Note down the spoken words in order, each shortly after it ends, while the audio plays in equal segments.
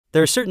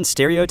There are certain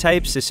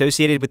stereotypes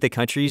associated with the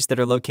countries that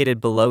are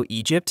located below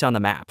Egypt on the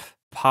map.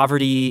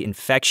 Poverty,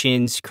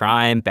 infections,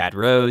 crime, bad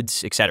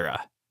roads,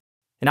 etc.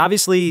 And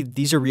obviously,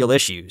 these are real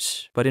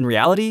issues. But in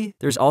reality,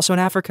 there's also an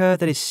Africa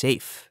that is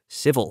safe,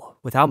 civil,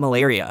 without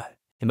malaria.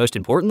 And most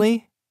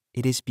importantly,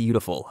 it is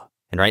beautiful.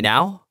 And right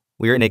now,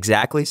 we're in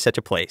exactly such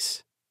a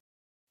place.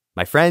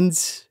 My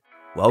friends,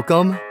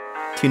 welcome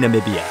to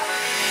Namibia.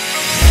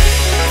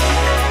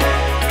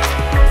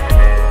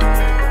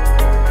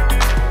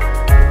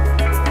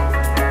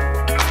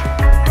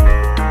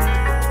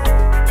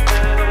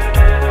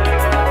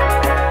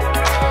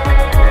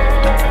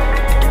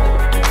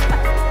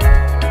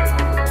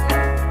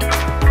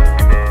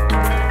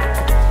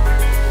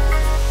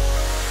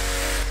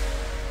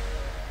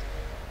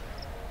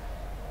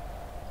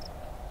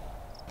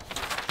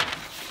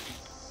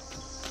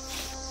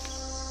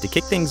 To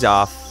kick things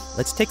off,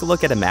 let's take a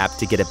look at a map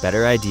to get a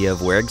better idea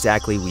of where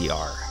exactly we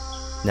are.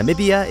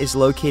 Namibia is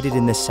located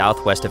in the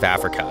southwest of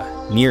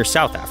Africa, near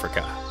South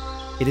Africa.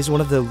 It is one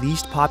of the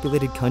least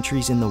populated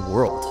countries in the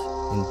world,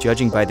 and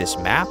judging by this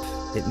map,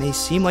 it may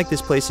seem like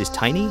this place is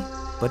tiny,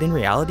 but in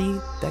reality,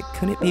 that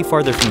couldn't be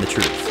farther from the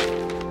truth.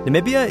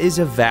 Namibia is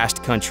a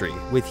vast country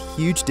with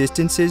huge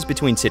distances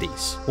between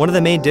cities. One of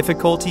the main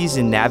difficulties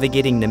in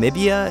navigating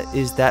Namibia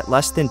is that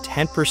less than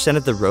 10%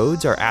 of the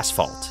roads are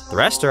asphalt. The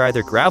rest are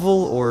either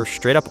gravel or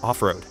straight up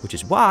off-road, which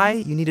is why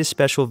you need a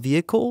special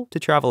vehicle to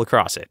travel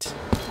across it.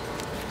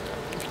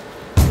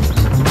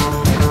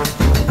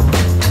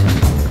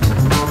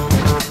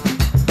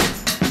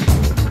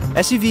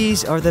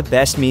 SUVs are the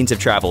best means of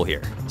travel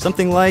here.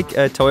 Something like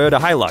a Toyota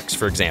Hilux,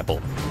 for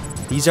example.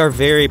 These are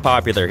very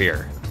popular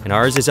here. And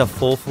ours is a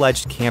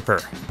full-fledged camper.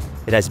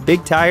 It has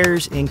big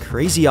tires and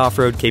crazy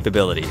off-road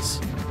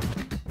capabilities.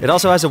 It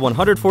also has a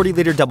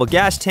 140-liter double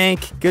gas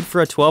tank, good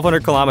for a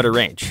 1,200-kilometer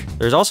range.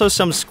 There's also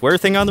some square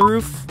thing on the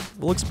roof.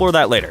 We'll explore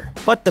that later.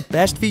 But the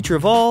best feature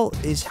of all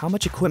is how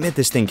much equipment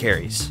this thing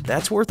carries.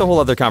 That's worth a whole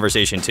other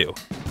conversation too.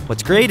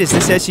 What's great is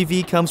this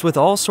SUV comes with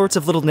all sorts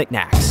of little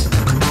knickknacks.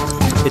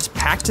 It's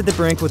packed to the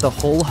brink with a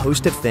whole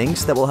host of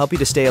things that will help you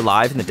to stay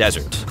alive in the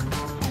desert.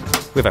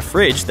 We have a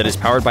fridge that is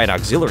powered by an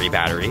auxiliary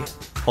battery,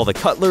 all the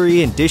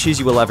cutlery and dishes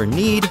you will ever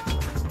need,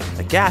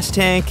 a gas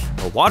tank,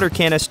 a water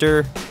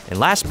canister, and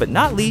last but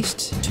not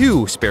least,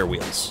 2 spare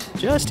wheels,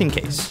 just in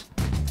case.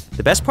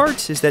 The best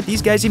part is that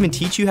these guys even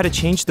teach you how to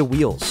change the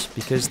wheels,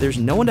 because there's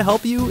no one to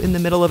help you in the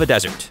middle of a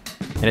desert.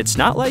 And it's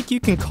not like you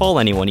can call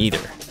anyone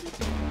either.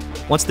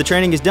 Once the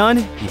training is done,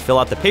 you fill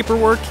out the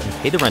paperwork and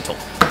pay the rental.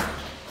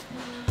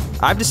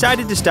 I've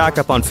decided to stock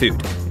up on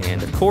food,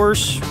 and of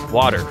course,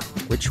 water,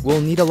 which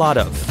we'll need a lot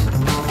of.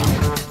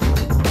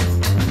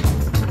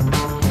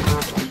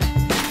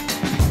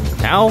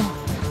 Now,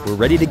 we're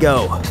ready to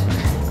go.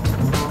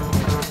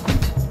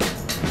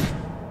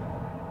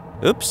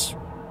 Oops,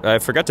 I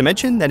forgot to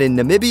mention that in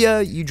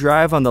Namibia, you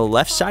drive on the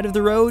left side of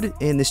the road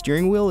and the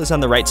steering wheel is on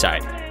the right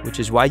side, which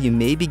is why you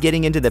may be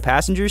getting into the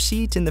passenger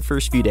seat in the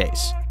first few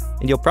days.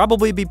 And you'll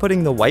probably be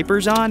putting the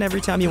wipers on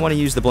every time you want to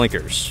use the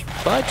blinkers,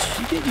 but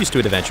you get used to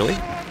it eventually.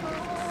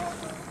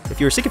 If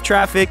you're sick of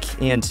traffic,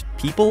 and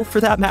people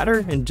for that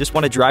matter, and just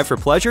want to drive for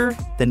pleasure,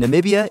 then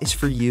Namibia is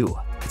for you.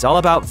 It's all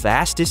about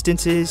vast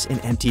distances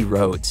and empty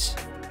roads.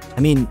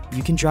 I mean,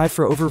 you can drive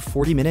for over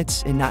 40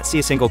 minutes and not see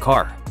a single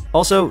car.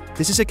 Also,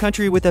 this is a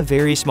country with a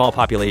very small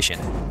population.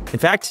 In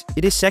fact,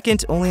 it is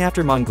second only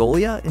after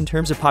Mongolia in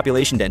terms of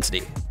population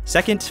density.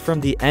 Second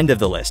from the end of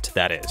the list,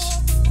 that is.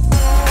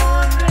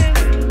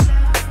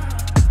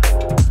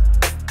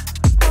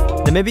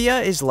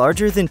 Namibia is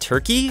larger than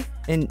Turkey,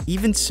 and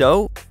even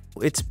so,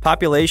 its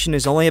population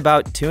is only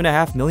about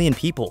 2.5 million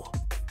people.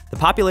 The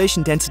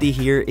population density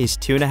here is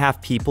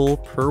 2.5 people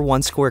per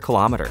 1 square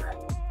kilometer.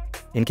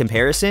 In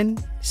comparison,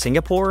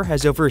 Singapore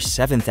has over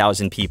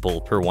 7,000 people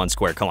per 1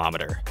 square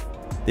kilometer.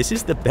 This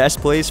is the best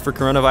place for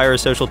coronavirus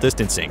social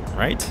distancing,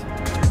 right?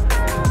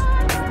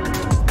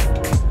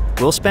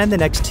 We'll spend the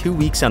next 2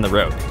 weeks on the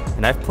road,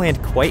 and I've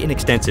planned quite an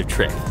extensive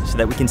trip so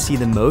that we can see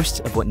the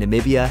most of what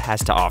Namibia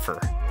has to offer.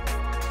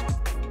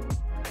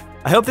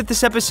 I hope that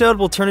this episode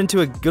will turn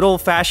into a good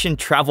old-fashioned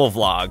travel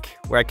vlog,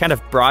 where I kind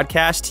of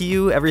broadcast to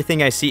you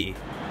everything I see.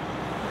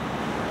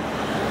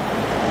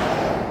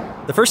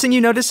 The first thing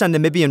you notice on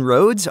Namibian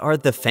roads are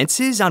the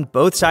fences on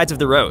both sides of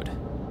the road.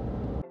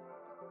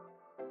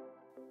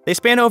 They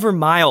span over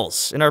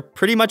miles and are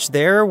pretty much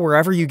there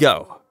wherever you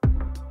go.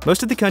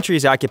 Most of the country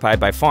is occupied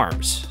by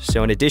farms,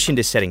 so in addition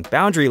to setting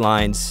boundary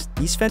lines,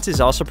 these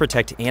fences also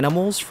protect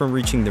animals from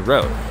reaching the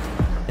road.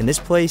 And this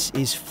place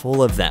is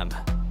full of them.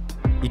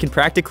 You can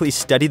practically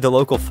study the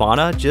local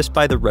fauna just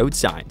by the road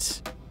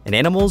signs. And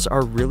animals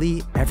are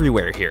really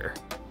everywhere here.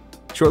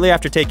 Shortly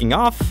after taking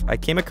off, I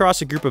came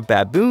across a group of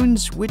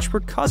baboons which were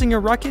causing a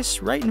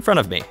ruckus right in front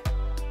of me.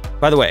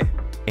 By the way,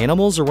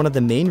 animals are one of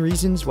the main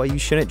reasons why you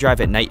shouldn't drive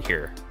at night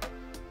here.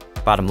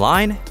 Bottom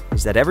line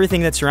is that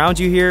everything that surrounds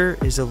you here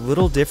is a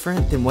little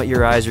different than what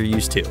your eyes are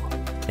used to.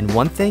 And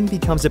one thing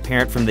becomes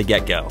apparent from the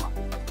get-go.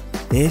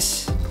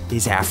 This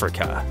is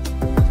Africa.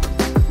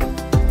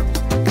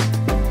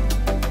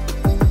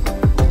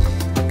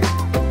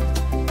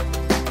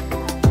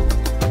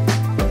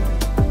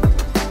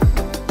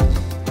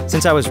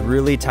 Since I was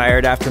really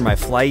tired after my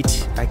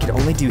flight, I could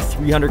only do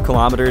 300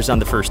 kilometers on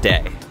the first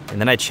day,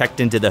 and then I checked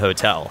into the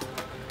hotel.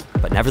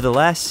 But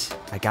nevertheless,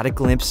 I got a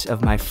glimpse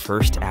of my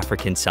first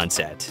African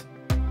sunset.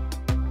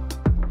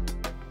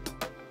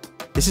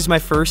 This is my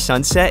first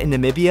sunset in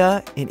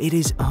Namibia, and it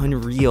is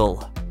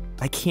unreal.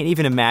 I can't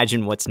even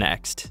imagine what's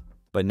next.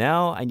 But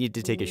now I need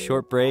to take a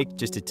short break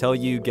just to tell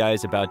you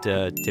guys about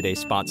today's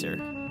sponsor,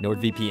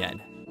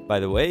 NordVPN. By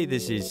the way,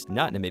 this is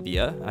not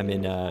Namibia. I'm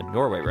in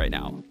Norway right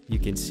now. You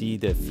can see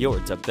the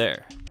fjords up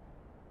there.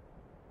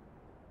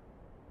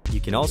 You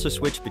can also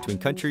switch between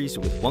countries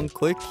with one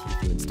click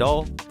if you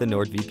install the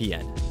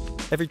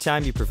NordVPN. Every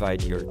time you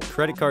provide your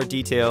credit card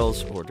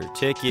details, order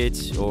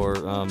tickets, or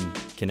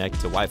connect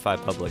to Wi-Fi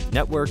public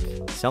network,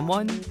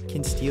 someone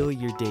can steal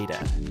your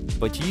data.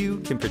 But you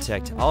can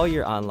protect all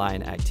your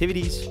online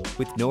activities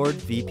with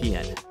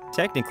NordVPN.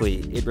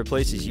 Technically, it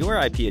replaces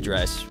your IP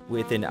address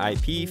with an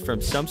IP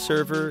from some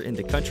server in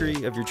the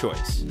country of your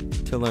choice.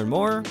 To learn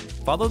more,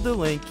 follow the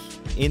link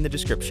in the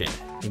description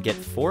and get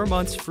 4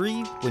 months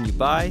free when you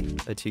buy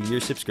a 2-year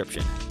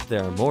subscription.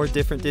 There are more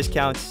different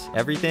discounts.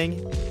 Everything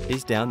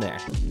is down there.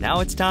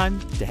 Now it's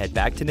time to head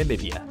back to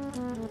Namibia.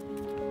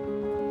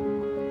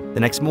 The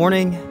next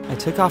morning, I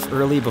took off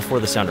early before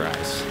the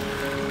sunrise.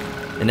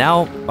 And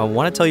now I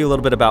want to tell you a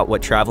little bit about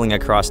what traveling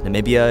across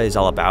Namibia is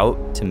all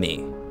about to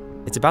me.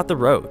 It's about the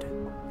road,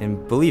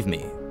 and believe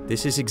me,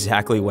 this is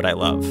exactly what I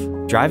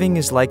love. Driving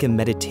is like a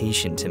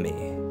meditation to me,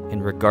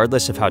 and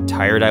regardless of how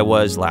tired I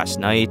was last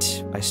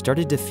night, I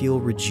started to feel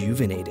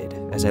rejuvenated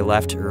as I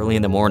left early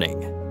in the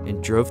morning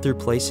and drove through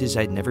places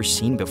I'd never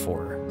seen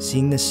before,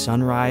 seeing the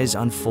sunrise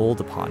unfold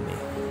upon me.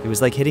 It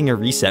was like hitting a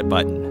reset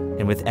button,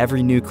 and with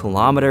every new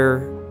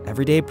kilometer,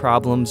 everyday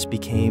problems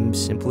became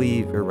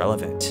simply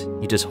irrelevant.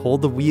 You just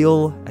hold the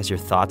wheel as your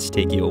thoughts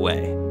take you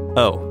away.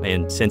 Oh,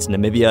 and since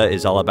Namibia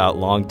is all about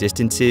long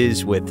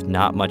distances with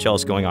not much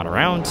else going on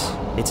around,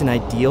 it's an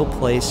ideal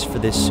place for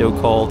this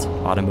so-called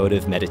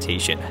automotive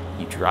meditation.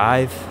 You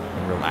drive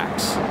and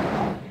relax.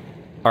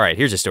 All right,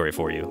 here's a story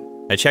for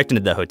you. I checked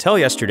into the hotel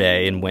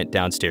yesterday and went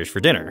downstairs for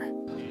dinner.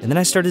 And then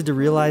I started to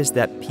realize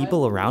that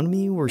people around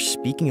me were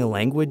speaking a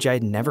language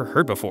I'd never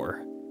heard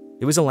before.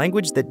 It was a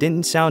language that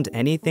didn't sound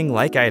anything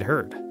like I'd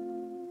heard.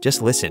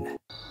 Just listen.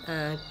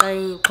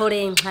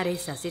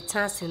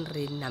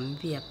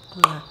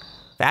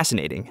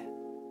 Fascinating.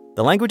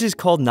 The language is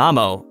called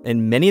Namo,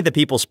 and many of the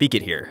people speak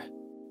it here.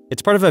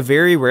 It's part of a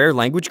very rare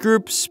language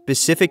group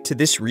specific to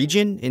this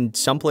region in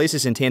some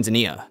places in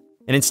Tanzania.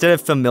 And instead of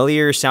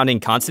familiar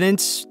sounding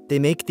consonants, they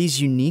make these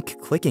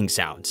unique clicking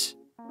sounds.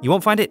 You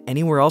won't find it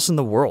anywhere else in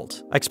the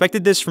world. I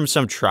expected this from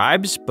some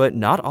tribes, but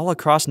not all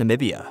across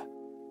Namibia.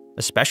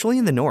 Especially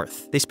in the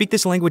north. They speak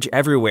this language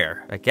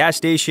everywhere, at gas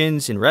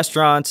stations, in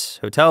restaurants,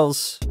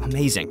 hotels.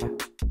 Amazing.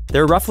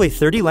 There are roughly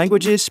 30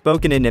 languages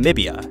spoken in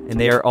Namibia, and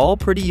they are all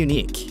pretty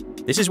unique.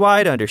 This is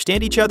why, to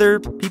understand each other,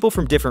 people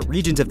from different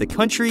regions of the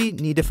country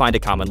need to find a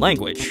common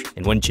language.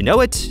 And wouldn't you know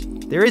it,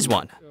 there is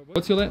one.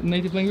 What's your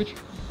native language?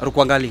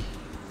 Rukwangali.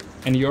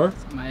 And your?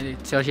 My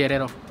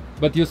Sergero.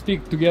 But you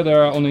speak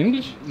together only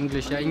English?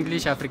 English,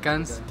 English,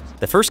 Afrikaans.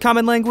 The first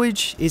common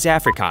language is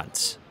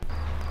Afrikaans.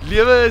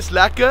 Lewe is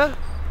lekker.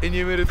 En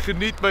jy moet dit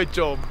geniet my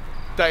chom.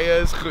 Tye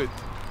is goed.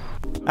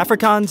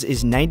 Afrikaans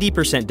is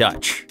 90%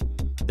 Dutch.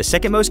 The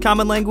second most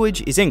common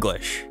language is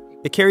English.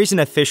 It carries an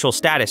official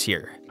status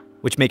here,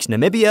 which makes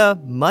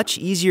Namibia much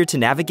easier to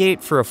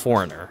navigate for a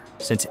foreigner,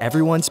 since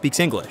everyone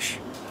speaks English.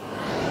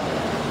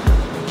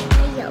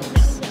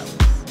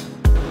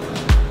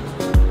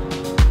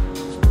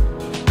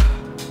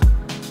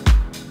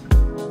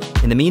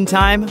 In the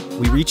meantime,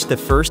 we reached the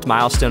first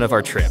milestone of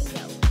our trip,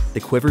 the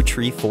Quiver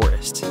Tree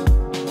Forest.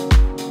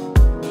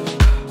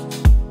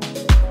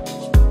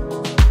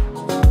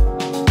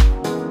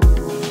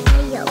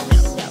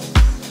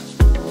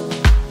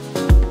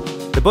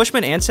 The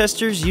Bushman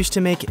ancestors used to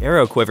make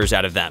arrow quivers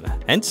out of them,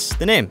 hence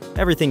the name.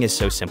 Everything is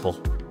so simple.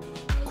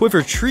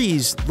 Quiver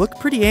trees look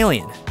pretty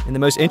alien, and the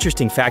most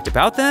interesting fact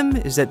about them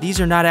is that these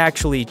are not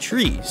actually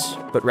trees,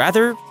 but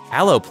rather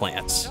aloe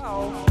plants.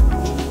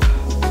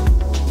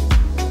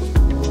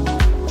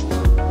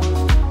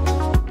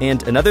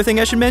 And another thing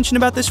I should mention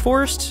about this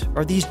forest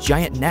are these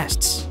giant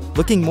nests,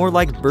 looking more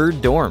like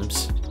bird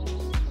dorms.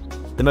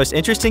 The most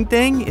interesting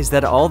thing is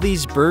that all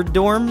these bird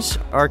dorms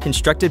are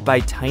constructed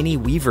by tiny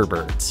weaver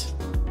birds.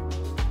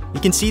 You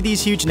can see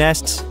these huge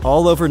nests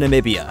all over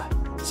Namibia.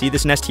 See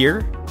this nest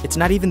here? It's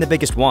not even the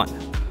biggest one.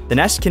 The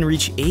nest can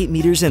reach 8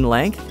 meters in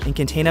length and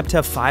contain up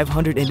to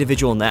 500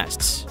 individual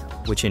nests,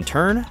 which in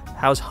turn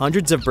house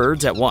hundreds of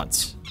birds at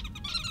once.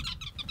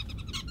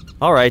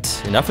 All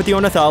right, enough with the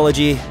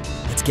ornithology.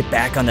 Let's get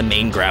back on the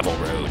main gravel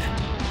road.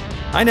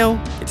 I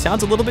know, it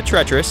sounds a little bit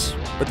treacherous,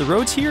 but the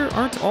roads here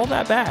aren't all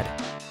that bad.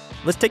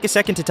 Let's take a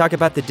second to talk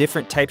about the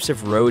different types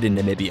of road in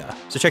Namibia.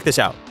 So check this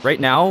out. Right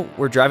now,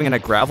 we're driving on a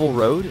gravel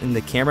road and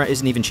the camera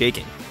isn't even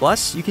shaking.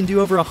 Plus, you can do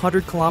over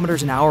 100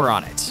 kilometers an hour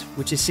on it,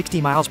 which is 60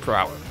 miles per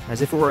hour,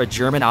 as if it were a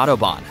German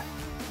Autobahn.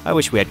 I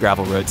wish we had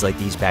gravel roads like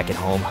these back at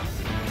home.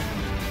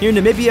 Here in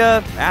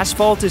Namibia,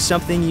 asphalt is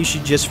something you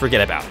should just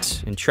forget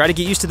about, and try to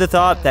get used to the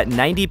thought that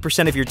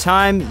 90% of your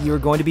time, you're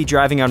going to be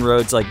driving on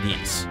roads like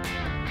these.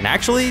 And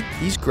actually,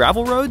 these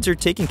gravel roads are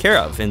taken care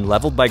of and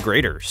leveled by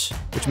graders,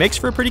 which makes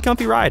for a pretty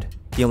comfy ride.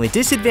 The only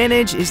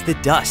disadvantage is the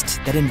dust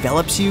that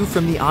envelops you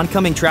from the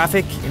oncoming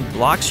traffic and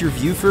blocks your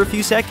view for a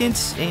few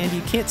seconds, and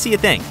you can't see a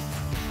thing.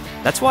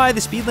 That's why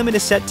the speed limit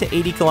is set to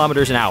 80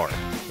 kilometers an hour,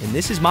 and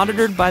this is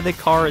monitored by the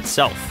car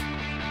itself.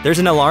 There's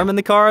an alarm in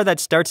the car that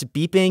starts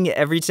beeping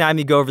every time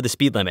you go over the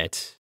speed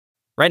limit.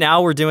 Right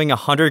now, we're doing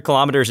 100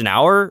 kilometers an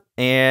hour,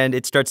 and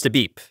it starts to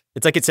beep.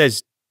 It's like it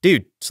says,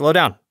 dude, slow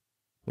down.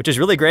 Which is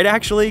really great,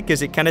 actually,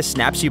 because it kind of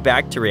snaps you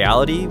back to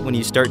reality when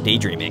you start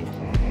daydreaming.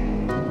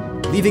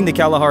 Leaving the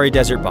Kalahari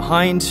Desert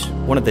behind,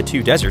 one of the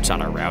 2 deserts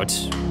on our route,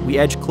 we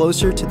edge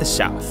closer to the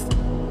south,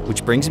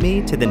 which brings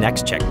me to the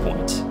next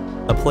checkpoint,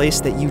 a place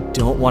that you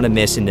don't want to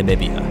miss in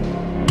Namibia.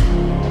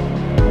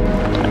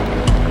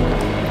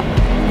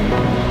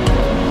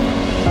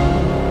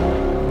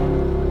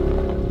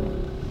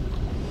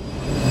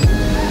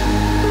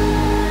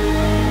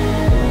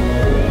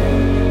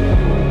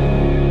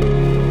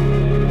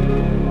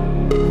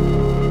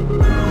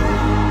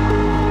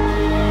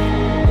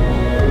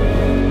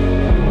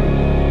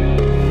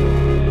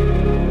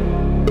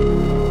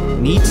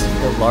 Meet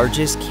the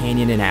largest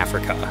canyon in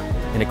Africa,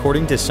 and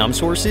according to some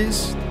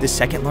sources, the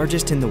 2nd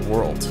largest in the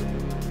world.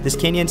 This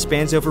canyon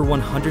spans over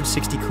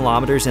 160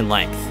 kilometers in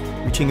length,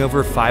 reaching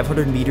over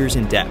 500 meters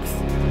in depth.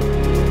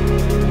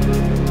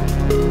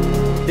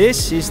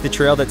 This is the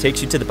trail that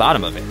takes you to the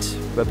bottom of it,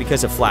 but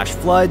because of flash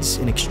floods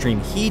and extreme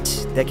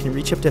heat that can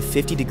reach up to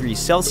 50 degrees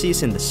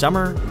Celsius in the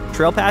summer,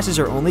 trail passes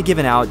are only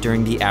given out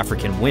during the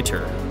African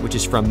winter, which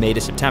is from May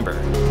to September.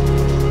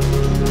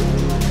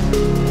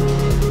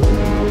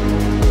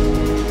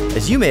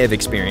 As you may have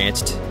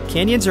experienced,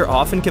 canyons are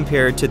often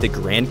compared to the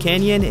Grand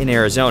Canyon in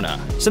Arizona.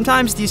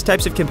 Sometimes these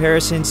types of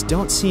comparisons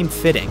don't seem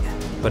fitting,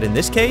 but in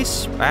this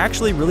case, I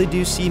actually really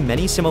do see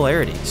many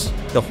similarities.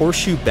 The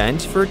Horseshoe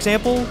Bend, for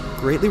example,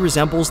 greatly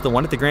resembles the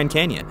one at the Grand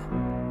Canyon.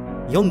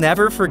 You'll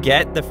never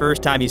forget the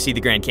first time you see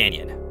the Grand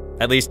Canyon.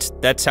 At least,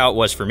 that's how it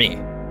was for me.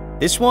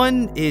 This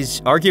one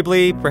is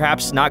arguably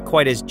perhaps not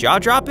quite as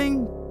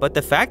jaw-dropping, but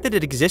the fact that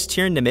it exists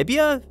here in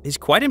Namibia is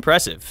quite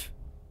impressive.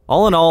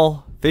 All in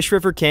all, Fish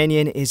River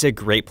Canyon is a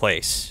great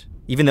place,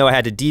 even though I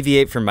had to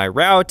deviate from my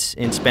route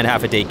and spend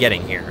half a day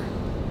getting here.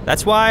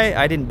 That's why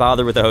I didn't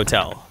bother with a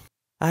hotel.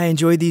 I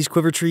enjoyed these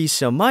quiver trees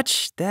so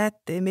much that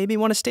they made me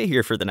want to stay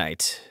here for the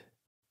night.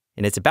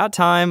 And it's about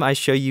time I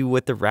show you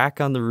what the rack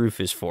on the roof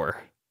is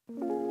for.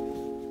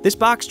 This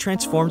box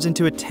transforms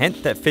into a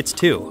tent that fits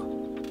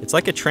too. It's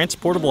like a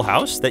transportable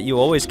house that you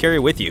always carry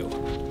with you,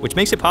 which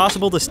makes it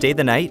possible to stay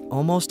the night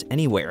almost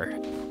anywhere.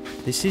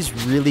 This is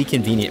really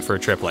convenient for a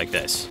trip like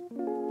this.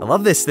 I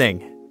love this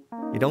thing.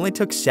 It only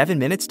took 7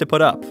 minutes to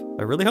put up.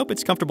 I really hope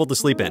it's comfortable to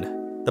sleep in.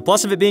 The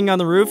plus of it being on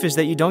the roof is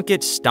that you don't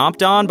get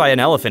stomped on by an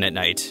elephant at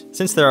night.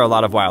 Since there are a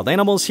lot of wild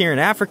animals here in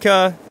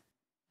Africa,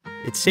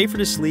 it's safer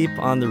to sleep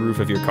on the roof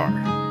of your car.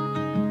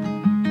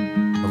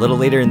 A little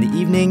later in the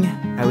evening,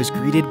 I was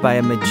greeted by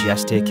a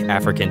majestic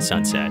African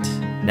sunset,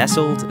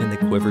 nestled in the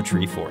quiver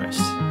tree forest.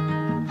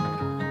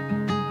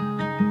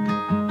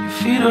 Your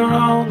feet are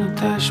on the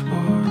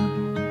dashboard,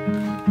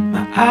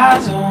 my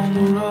eyes on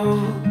the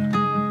road.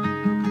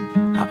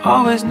 I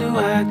always knew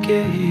I'd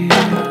get here,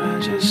 I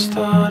just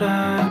thought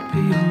I'd be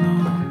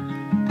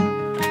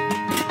alone.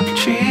 The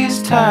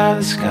trees tie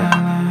the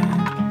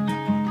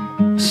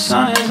skyline, the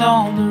sun is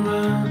on the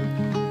run.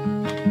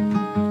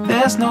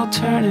 There's no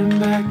turning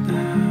back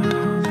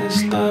now,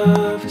 this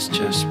love has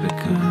just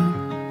begun.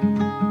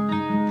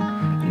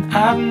 And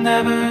I've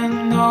never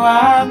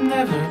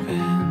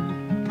been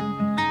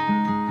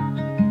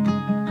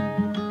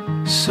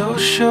so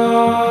sure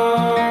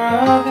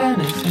of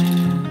anything.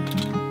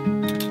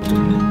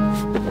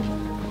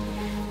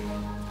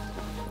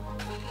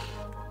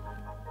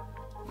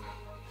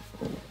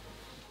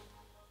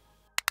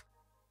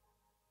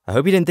 I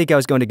hope you didn't think I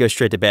was going to go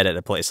straight to bed at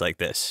a place like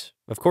this.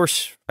 Of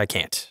course, I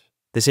can't.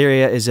 This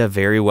area is a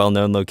very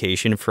well-known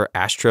location for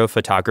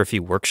astrophotography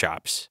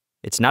workshops.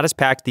 It's not as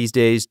packed these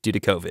days due to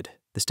COVID.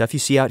 The stuff you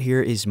see out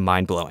here is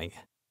mind-blowing.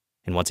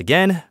 And once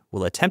again,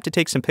 we'll attempt to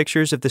take some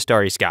pictures of the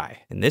starry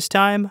sky. And this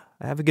time,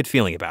 I have a good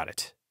feeling about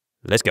it.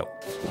 Let's go.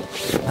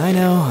 I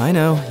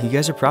know, you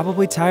guys are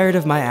probably tired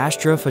of my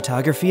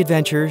astrophotography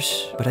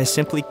adventures, but I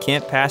simply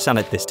can't pass on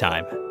it this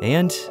time.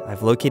 And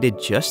I've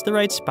located just the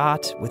right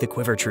spot with a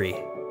quiver tree.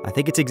 I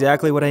think it's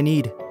exactly what I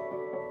need.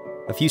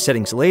 A few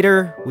settings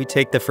later, we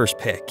take the first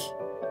pic.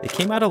 It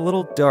came out a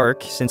little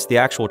dark since the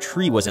actual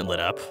tree wasn't lit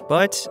up,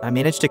 but I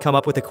managed to come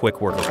up with a quick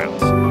workaround.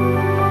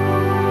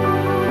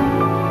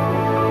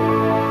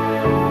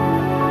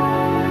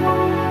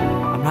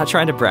 I'm not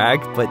trying to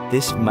brag, but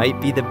this might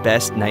be the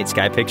best night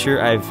sky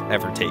picture I've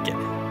ever taken.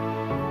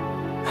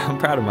 I'm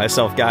proud of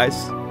myself, guys.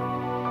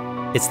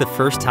 It's the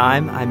first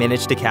time I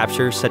managed to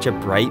capture such a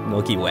bright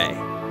Milky Way.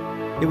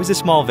 It was a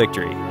small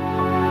victory.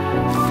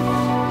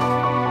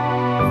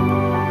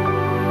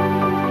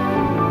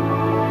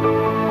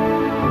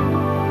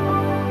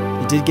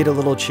 It did get a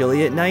little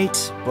chilly at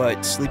night,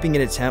 but sleeping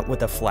in a tent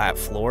with a flat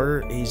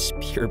floor is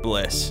pure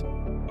bliss.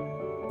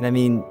 And I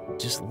mean,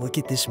 just look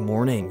at this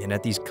morning and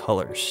at these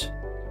colors.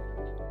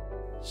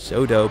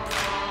 So dope.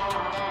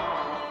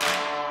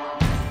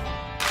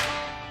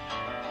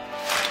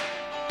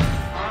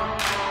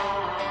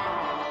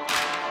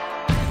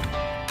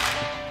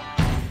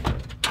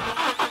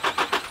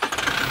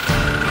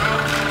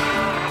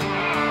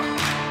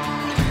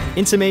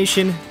 In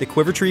summation, the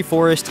Quiver Tree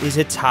Forest is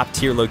a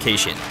top-tier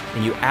location,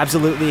 and you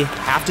absolutely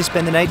have to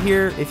spend the night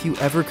here if you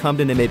ever come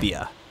to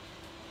Namibia.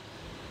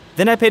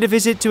 Then I paid a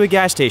visit to a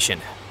gas station,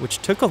 which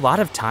took a lot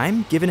of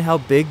time given how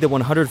big the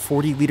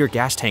 140-liter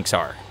gas tanks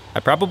are. I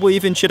probably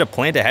even should have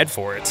planned ahead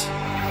for it.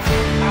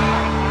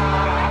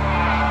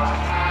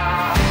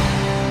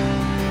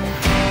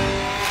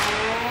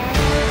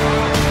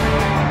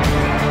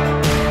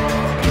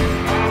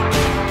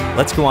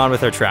 Let's go on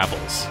with our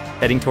travels,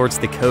 heading towards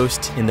the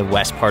coast in the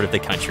west part of the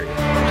country.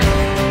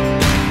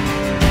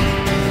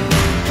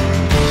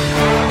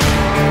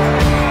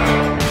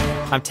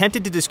 I'm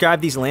tempted to describe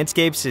these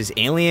landscapes as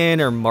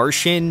alien or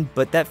Martian,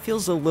 but that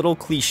feels a little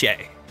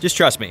cliche. Just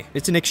trust me,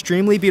 it's an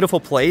extremely beautiful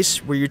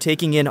place where you're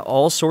taking in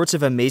all sorts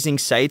of amazing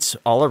sights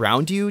all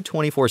around you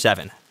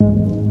 24/7.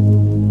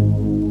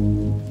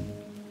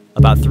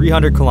 About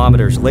 300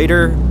 kilometers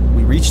later,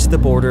 we reached the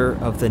border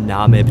of the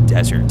Namib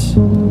Desert,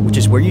 which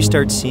is where you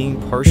start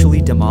seeing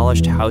partially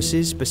demolished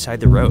houses beside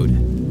the road.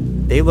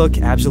 They look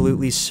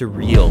absolutely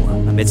surreal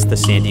amidst the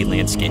sandy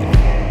landscape,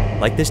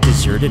 like this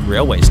deserted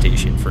railway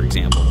station, for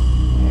example.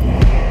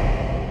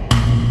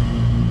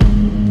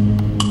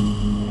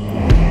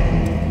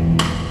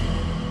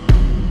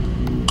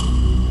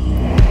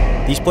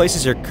 These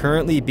places are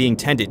currently being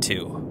tended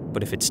to,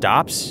 but if it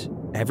stops,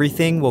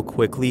 everything will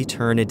quickly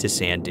turn into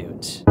sand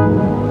dunes.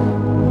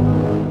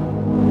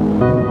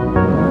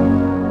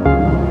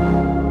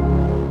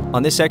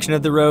 On this section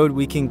of the road,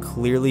 we can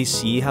clearly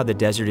see how the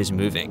desert is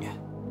moving.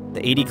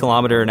 The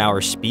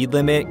 80-kilometer-an-hour speed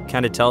limit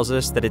kind of tells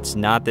us that it's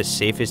not the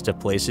safest of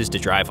places to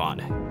drive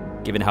on,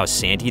 given how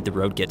sandy the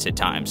road gets at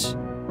times.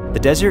 The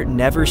desert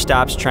never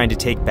stops trying to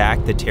take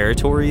back the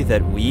territory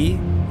that we,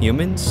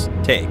 humans,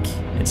 take,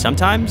 and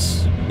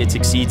sometimes it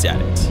succeeds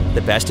at it.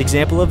 The best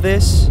example of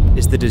this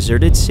is the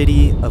deserted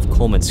city of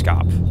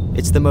Kolmanskop.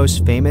 It's the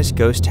most famous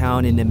ghost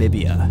town in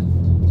Namibia.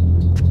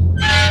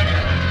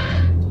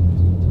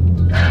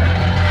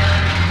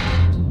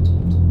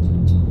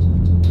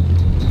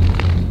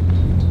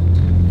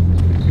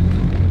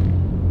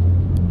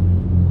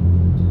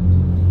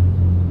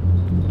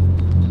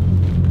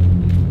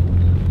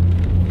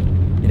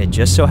 It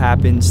just so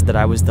happens that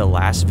I was the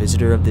last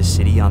visitor of the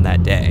city on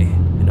that day,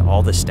 and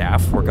all the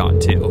staff were gone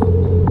too.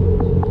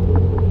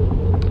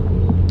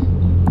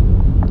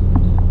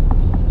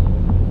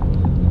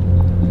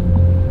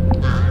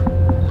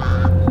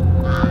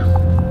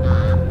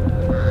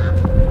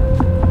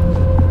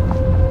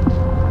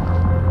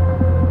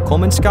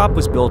 Kolmanskop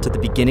was built at the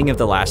beginning of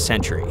the last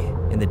century,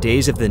 in the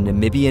days of the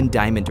Namibian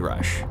Diamond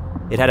Rush.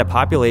 It had a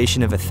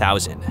population of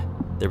 1,000.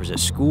 There was a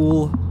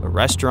school, a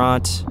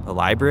restaurant, a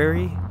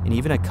library, and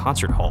even a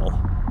concert hall.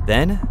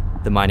 Then,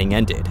 the mining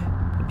ended,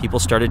 and people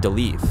started to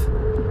leave.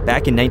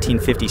 Back in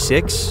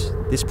 1956,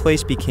 this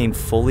place became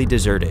fully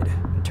deserted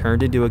and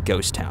turned into a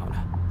ghost town.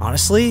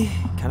 Honestly,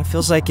 it kind of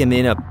feels like I'm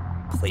in a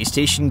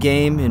PlayStation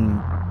game and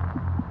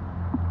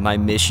my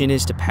mission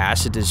is to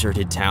pass a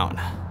deserted town.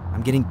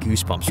 I'm getting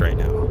goosebumps right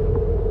now.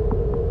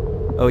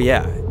 Oh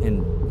yeah,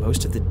 and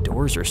most of the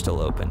doors are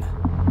still open.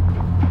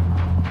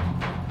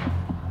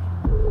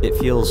 It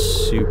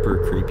feels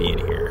super creepy in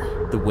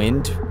here. The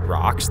wind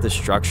rocks the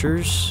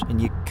structures,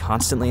 and you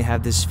constantly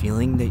have this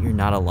feeling that you're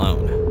not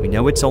alone. We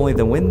know it's only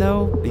the wind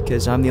though,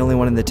 because I'm the only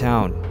one in the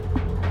town.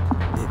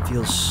 It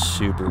feels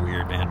super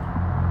weird, man.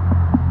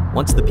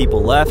 Once the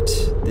people left,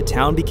 the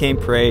town became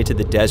prey to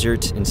the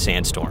desert and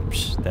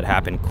sandstorms that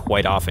happen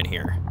quite often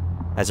here.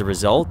 As a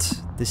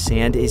result, the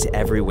sand is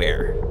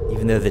everywhere,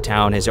 even though the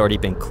town has already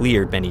been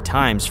cleared many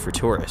times for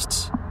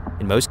tourists.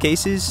 In most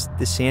cases,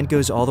 the sand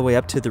goes all the way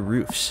up to the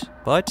roofs,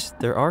 but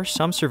there are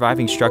some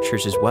surviving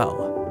structures as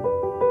well.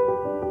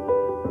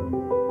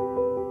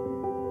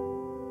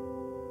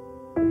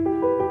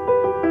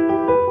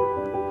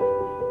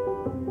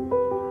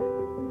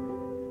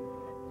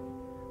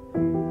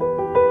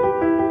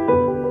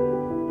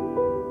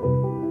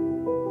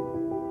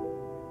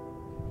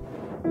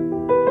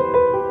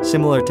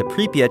 Similar to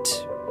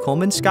Pripyat,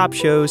 Kolmanskop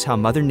shows how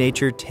Mother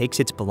Nature takes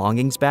its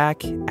belongings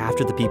back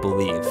after the people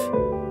leave.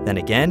 Then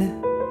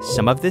again,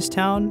 some of this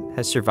town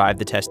has survived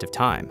the test of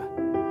time.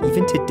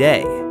 Even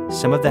today,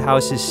 some of the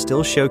houses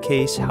still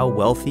showcase how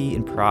wealthy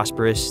and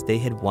prosperous they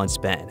had once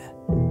been.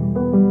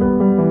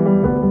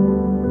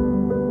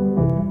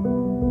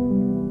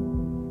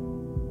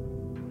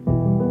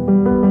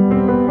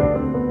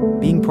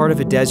 Being part of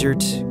a desert,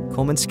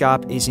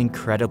 Kolmanskop is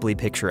incredibly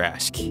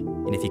picturesque,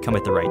 and if you come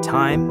at the right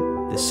time,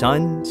 the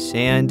sun,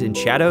 sand, and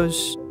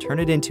shadows turn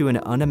it into an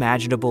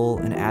unimaginable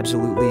and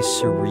absolutely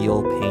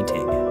surreal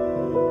painting.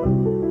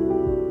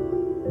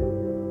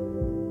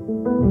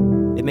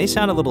 It may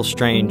sound a little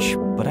strange,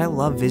 but I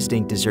love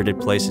visiting deserted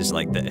places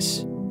like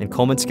this. And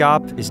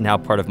Kolmanskop is now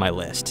part of my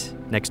list,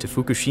 next to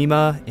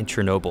Fukushima and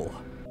Chernobyl.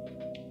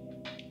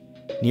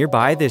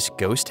 Nearby this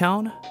ghost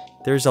town,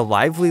 there's a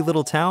lively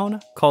little town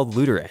called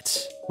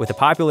Luderitz, with a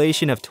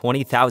population of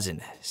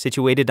 20,000,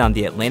 situated on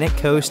the Atlantic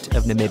coast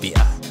of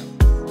Namibia.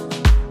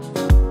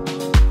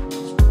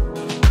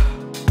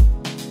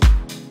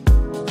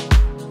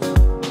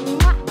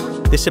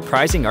 This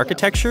surprising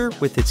architecture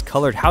with its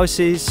colored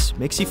houses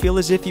makes you feel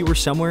as if you were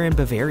somewhere in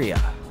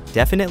Bavaria.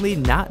 Definitely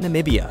not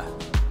Namibia.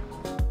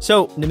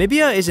 So,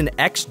 Namibia is an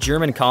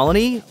ex-German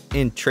colony,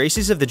 and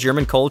traces of the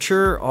German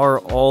culture are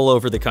all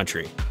over the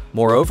country.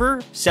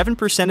 Moreover,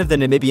 7% of the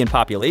Namibian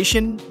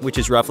population, which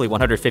is roughly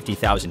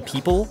 150,000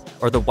 people,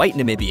 are the white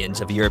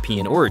Namibians of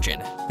European origin,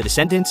 the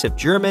descendants of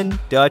German,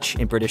 Dutch,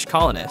 and British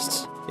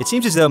colonists. It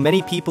seems as though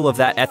many people of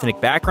that ethnic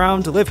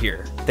background live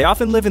here. They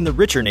often live in the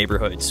richer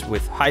neighborhoods,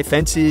 with high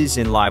fences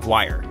and live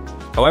wire.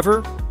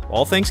 However,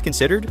 all things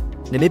considered,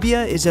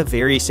 Namibia is a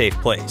very safe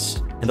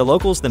place, and the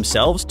locals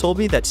themselves told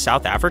me that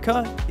South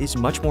Africa is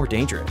much more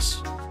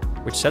dangerous,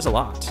 which says a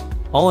lot.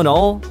 All in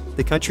all,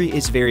 the country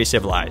is very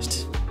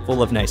civilized,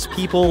 full of nice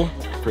people,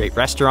 great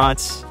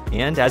restaurants,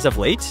 and as of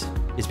late,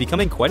 is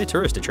becoming quite a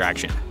tourist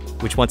attraction,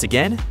 which once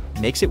again,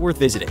 makes it worth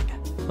visiting.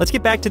 Let's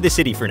get back to the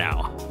city for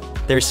now.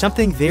 There's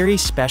something very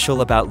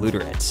special about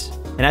Luderitz,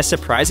 and as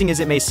surprising as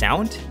it may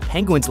sound,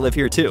 penguins live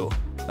here too,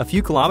 a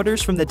few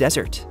kilometers from the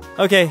desert.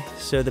 Okay,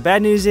 so the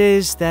bad news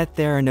is that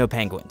there are no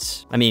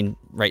penguins. I mean,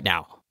 right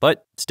now.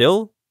 But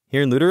still,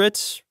 here in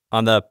Luderitz,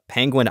 on the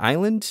Penguin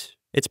Island,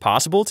 it's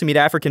possible to meet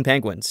African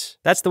penguins.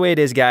 That's the way it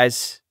is,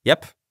 guys.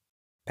 Yep.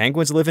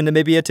 Penguins live in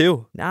Namibia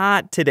too.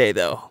 Not today,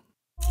 though.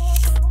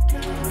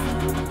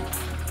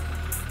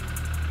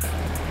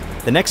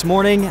 The next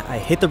morning, I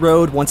hit the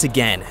road once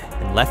again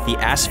and left the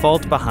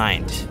asphalt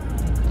behind.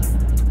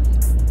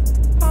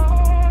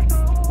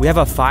 We have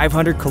a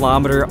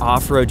 500-kilometer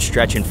off-road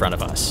stretch in front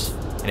of us,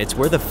 and it's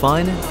where the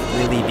fun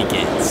really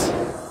begins.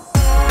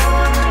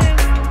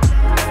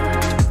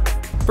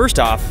 First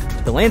off,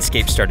 the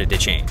landscape started to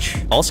change.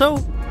 Also,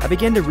 I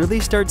began to really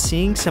start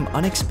seeing some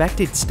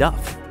unexpected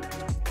stuff.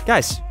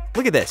 Guys,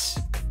 look at this.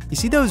 You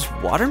see those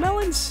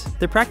watermelons?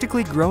 They're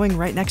practically growing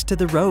right next to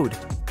the road.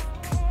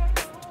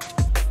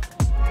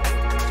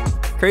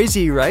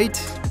 Crazy, right?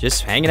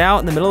 Just hanging out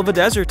in the middle of a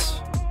desert.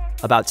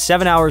 About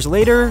 7 hours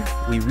later,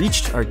 we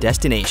reached our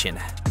destination.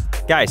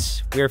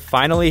 Guys, we are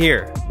finally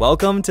here.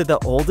 Welcome to the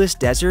oldest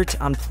desert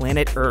on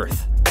planet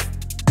Earth.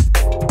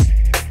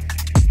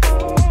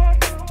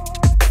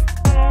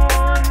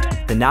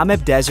 The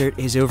Namib Desert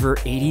is over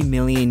 80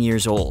 million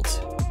years old,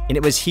 and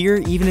it was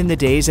here even in the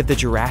days of the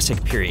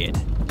Jurassic period.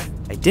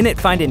 I didn't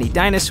find any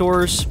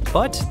dinosaurs,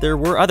 but there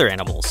were other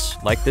animals,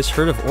 like this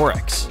herd of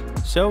oryx,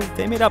 so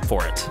they made up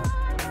for it.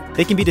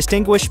 They can be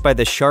distinguished by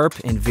the sharp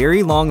and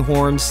very long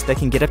horns that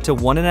can get up to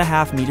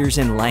 1.5 meters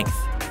in length.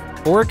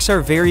 Oryx are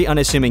very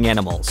unassuming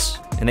animals,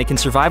 and they can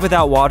survive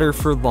without water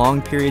for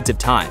long periods of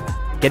time,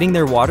 getting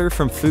their water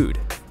from food.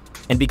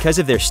 And because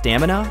of their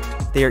stamina,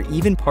 they are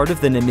even part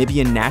of the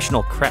Namibian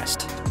national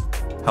crest.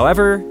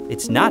 However,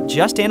 it's not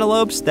just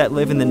antelopes that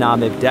live in the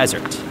Namib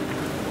Desert.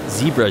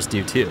 Zebras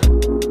do too.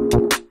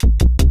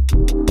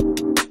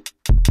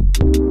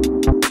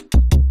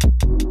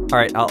 All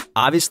right, I'll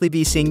obviously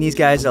be seeing these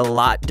guys a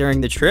lot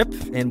during the trip,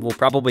 and we'll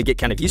probably get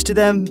kind of used to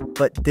them,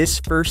 but this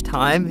first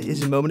time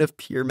is a moment of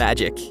pure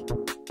magic.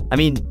 I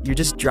mean, you're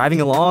just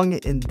driving along,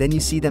 and then you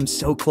see them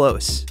so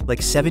close,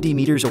 like 70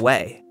 meters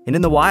away, and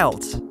in the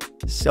wild.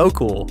 So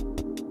cool.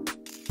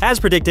 As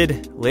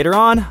predicted, later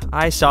on,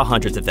 I saw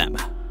hundreds of them.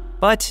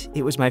 But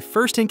it was my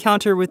first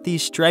encounter with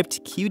these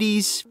striped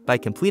cuties by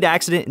complete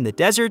accident in the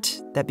desert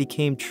that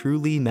became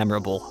truly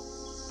memorable.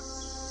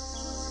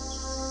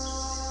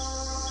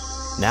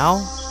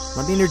 Now,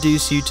 let me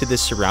introduce you to the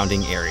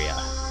surrounding area.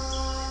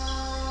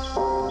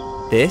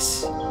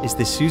 This is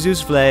the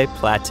Suzuvle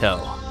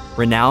Plateau,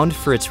 renowned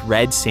for its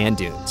red sand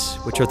dunes,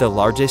 which are the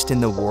largest in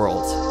the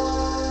world.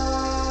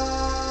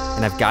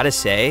 And I've got to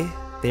say,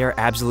 they are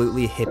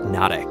absolutely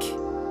hypnotic.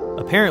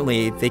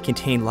 Apparently, they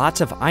contain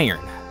lots of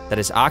iron that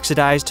is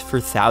oxidized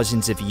for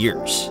thousands of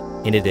years.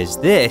 And it is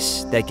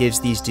this that gives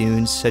these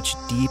dunes such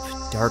deep,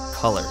 dark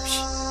colors.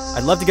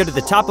 I'd love to go to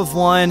the top of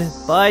one,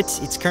 but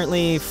it's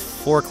currently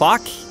 4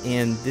 o'clock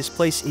and this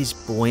place is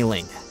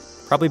boiling.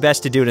 Probably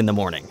best to do it in the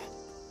morning.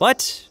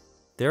 But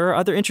there are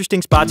other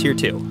interesting spots here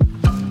too.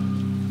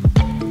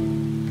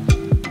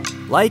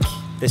 Like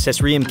the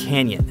Sesrium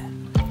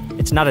Canyon.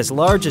 It's not as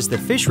large as the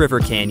Fish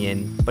River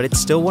Canyon, but it's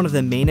still one of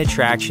the main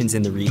attractions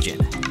in the region.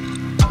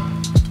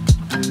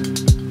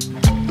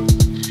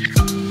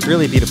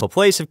 Really beautiful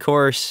place, of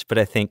course, but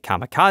I think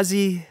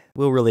Kamikaze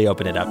will really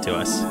open it up to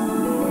us.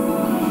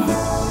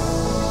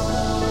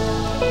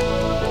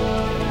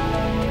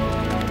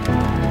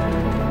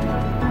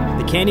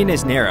 The canyon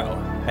is narrow.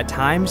 At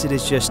times, it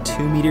is just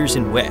 2 meters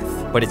in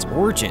width, but its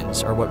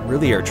origins are what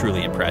really are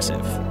truly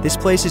impressive. This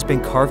place has been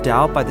carved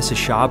out by the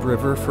Sashab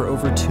River for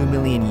over 2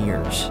 million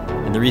years.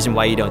 And the reason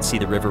why you don't see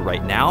the river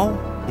right now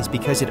is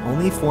because it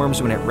only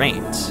forms when it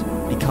rains.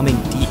 becoming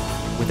deep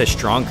with a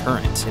strong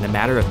current in a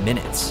matter of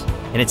minutes.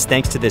 And it's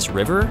thanks to this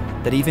river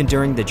that even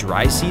during the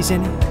dry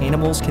season,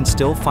 animals can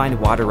still find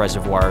water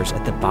reservoirs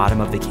at the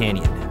bottom of the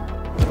canyon.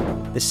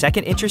 The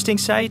second interesting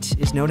site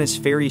is known as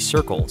Fairy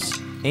Circles,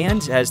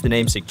 and as the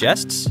name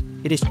suggests,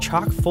 it is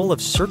chock full of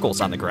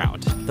circles on the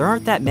ground. There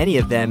aren't that many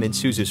of them in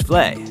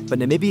Sossusvlei, but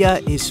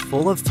Namibia is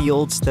full of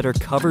fields that are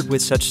covered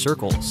with such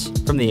circles.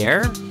 From the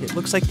air, it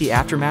looks like the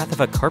aftermath of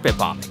a carpet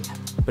bombing.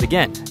 But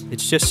again,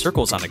 it's just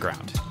circles on the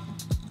ground.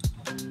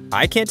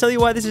 I can't tell you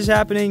why this is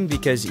happening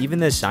because even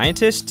the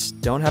scientists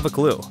don't have a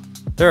clue.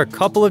 There are a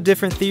couple of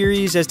different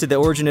theories as to the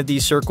origin of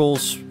these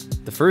circles.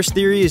 The first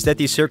theory is that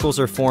these circles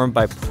are formed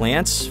by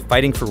plants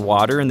fighting for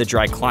water in the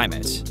dry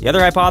climate. The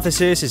other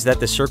hypothesis is that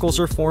the circles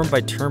are formed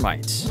by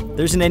termites.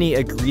 There isn't any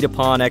agreed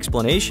upon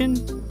explanation,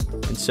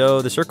 and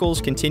so the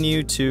circles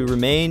continue to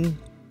remain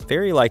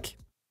fairy-like.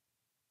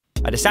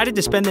 I decided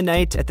to spend the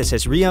night at the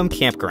Sesrium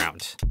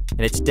campground,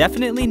 and it's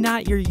definitely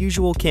not your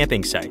usual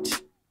camping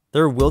site.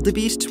 There are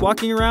wildebeests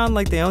walking around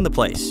like they own the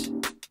place.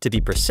 To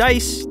be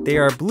precise, they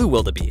are blue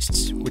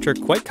wildebeests, which are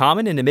quite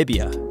common in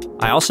Namibia.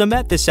 I also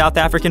met this South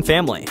African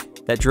family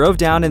that drove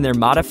down in their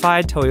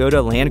modified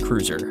Toyota Land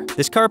Cruiser.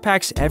 This car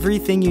packs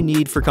everything you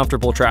need for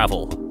comfortable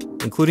travel,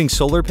 including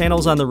solar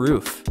panels on the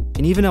roof,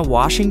 and even a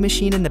washing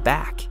machine in the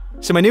back.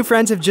 So my new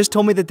friends have just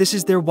told me that this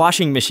is their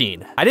washing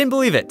machine. I didn't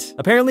believe it.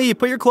 Apparently you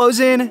put your clothes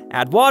in,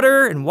 add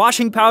water and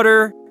washing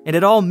powder, and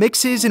it all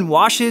mixes and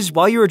washes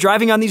while you are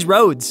driving on these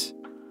roads.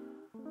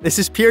 This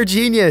is pure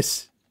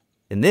genius.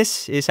 And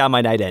this is how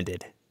my night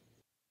ended.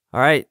 All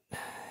right,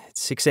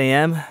 it's 6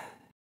 a.m.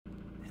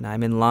 and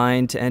I'm in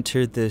line to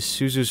enter the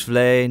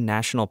Sossusvlei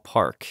National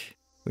Park.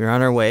 We're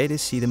on our way to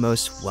see the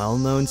most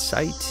well-known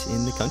site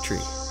in the country.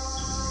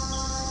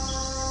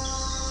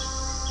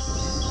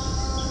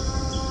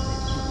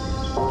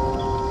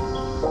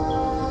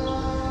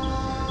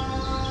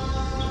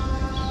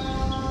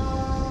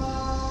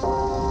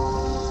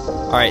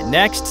 All right,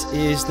 next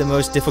is the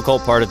most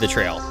difficult part of the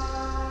trail.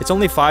 It's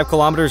only 5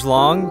 kilometers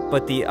long,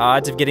 but the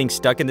odds of getting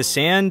stuck in the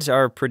sand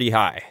are pretty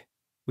high.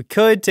 We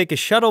could take a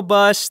shuttle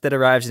bus that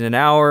arrives in an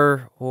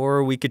hour,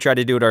 or we could try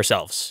to do it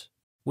ourselves,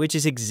 which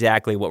is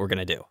exactly what we're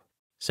gonna do.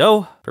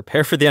 So,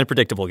 prepare for the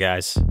unpredictable,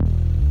 guys.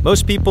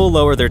 Most people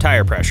lower their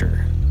tire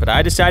pressure, but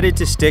I decided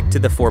to stick to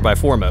the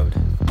 4x4 mode.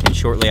 And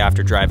shortly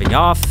after driving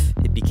off,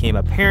 it became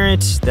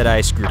apparent that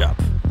I screwed up.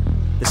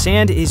 The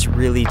sand is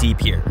really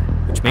deep here,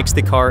 which makes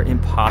the car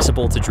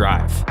impossible to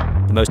drive.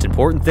 The most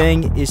important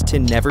thing is to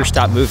never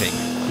stop moving,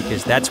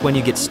 because that's when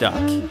you get stuck.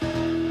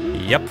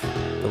 Yep,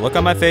 the look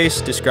on my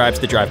face describes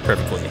the drive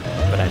perfectly,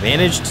 but I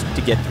managed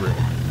to get through.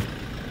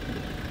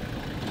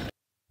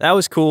 That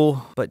was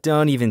cool, but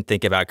don't even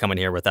think about coming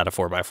here without a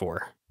 4x4.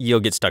 You'll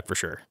get stuck for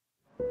sure.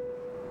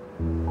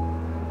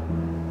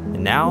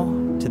 And now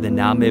to the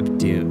Namib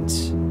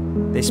Dunes.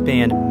 They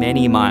span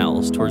many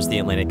miles towards the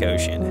Atlantic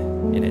Ocean,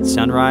 and at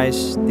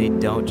sunrise, they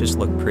don't just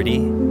look pretty,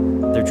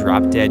 they're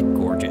drop-dead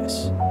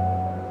gorgeous.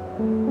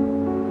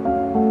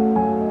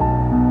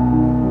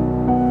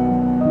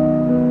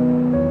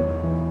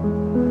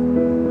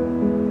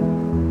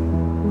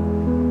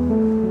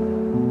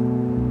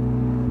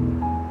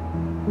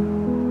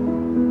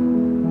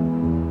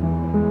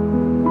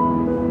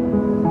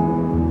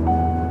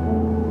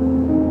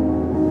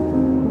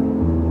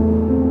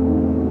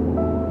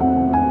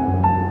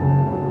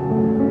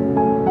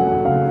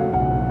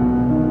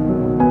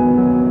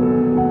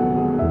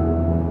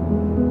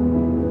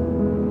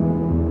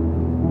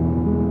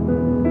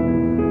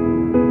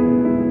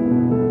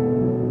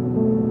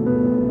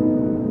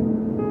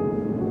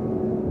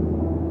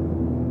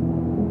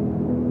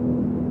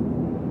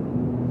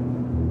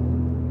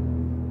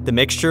 The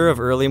mixture of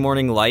early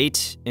morning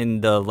light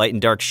and the light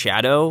and dark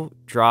shadow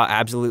draw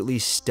absolutely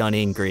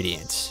stunning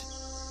gradients.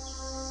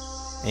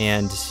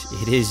 And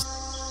it is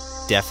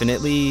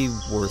definitely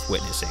worth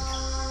witnessing.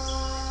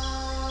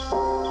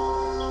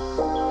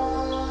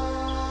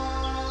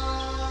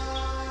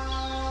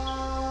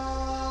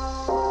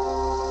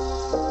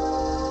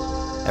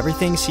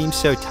 Everything seems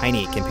so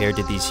tiny compared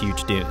to these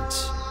huge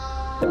dunes.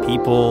 The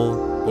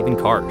people, even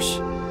cars.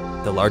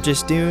 The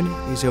largest dune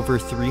is over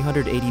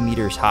 380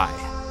 meters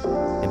high.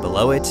 And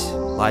below it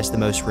lies the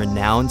most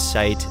renowned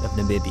site of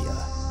Namibia.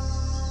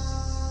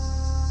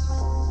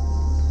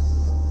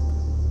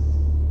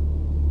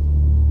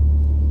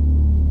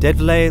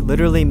 Deadvlei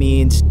literally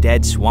means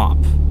dead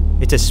swamp.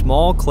 It's a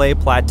small clay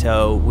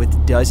plateau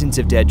with dozens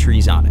of dead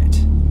trees on it.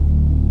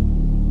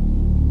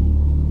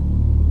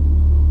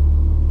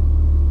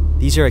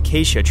 These are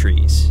acacia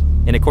trees,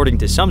 and according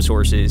to some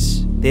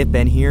sources, they have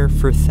been here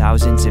for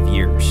thousands of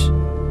years.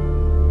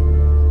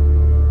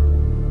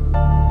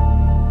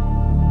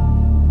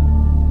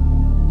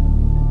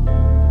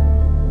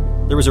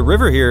 There was a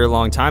river here a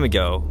long time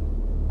ago.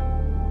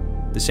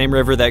 The same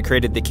river that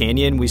created the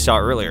canyon we saw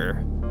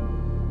earlier.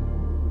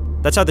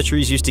 That's how the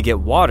trees used to get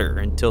water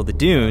until the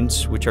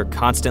dunes, which are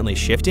constantly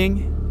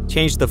shifting,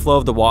 changed the flow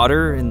of the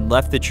water and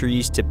left the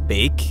trees to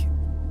bake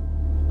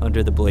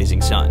under the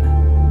blazing sun.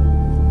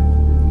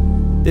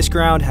 This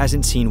ground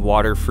hasn't seen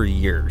water for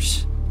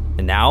years,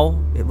 and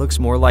now it looks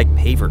more like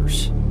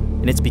pavers.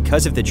 And it's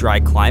because of the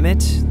dry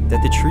climate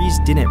that the trees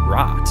didn't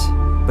rot,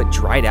 but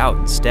dried out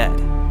instead.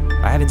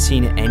 I haven't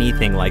seen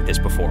anything like this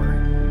before.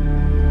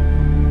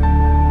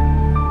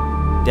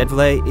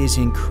 Dedvlei is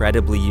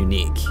incredibly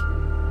unique.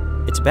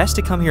 It's best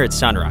to come here at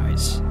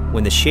sunrise,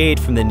 when the shade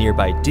from the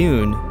nearby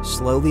dune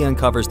slowly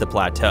uncovers the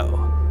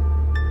plateau.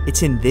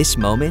 It's in this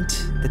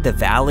moment that the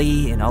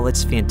valley and all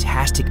its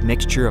fantastic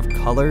mixture of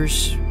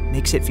colors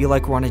makes it feel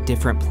like we're on a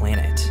different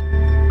planet.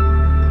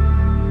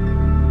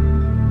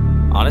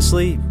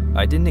 Honestly,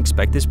 I didn't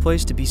expect this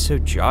place to be so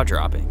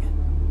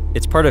jaw-dropping.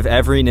 It's part of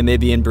every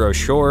Namibian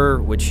brochure,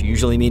 which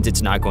usually means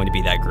it's not going to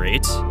be that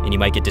great, and you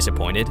might get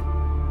disappointed.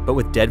 But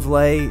with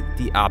Dedvlei,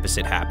 the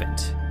opposite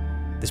happened.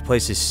 This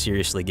place is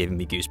seriously giving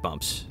me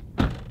goosebumps.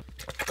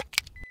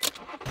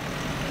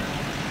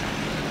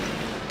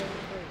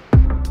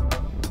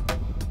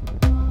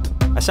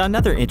 I saw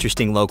another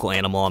interesting local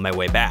animal on my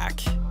way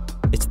back.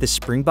 It's the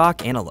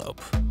springbok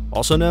antelope,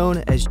 also known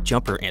as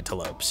jumper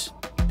antelopes.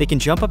 They can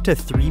jump up to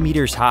 3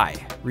 meters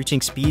high,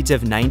 reaching speeds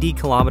of 90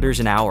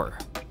 kilometers an hour.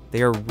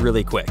 They are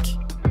really quick.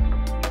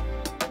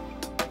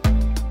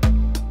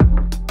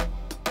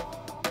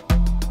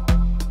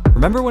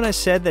 Remember when I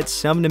said that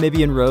some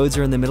Namibian roads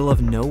are in the middle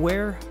of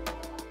nowhere?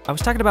 I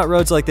was talking about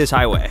roads like this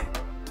highway.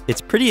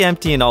 It's pretty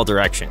empty in all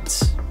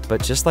directions,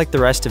 but just like the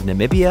rest of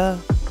Namibia,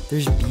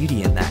 there's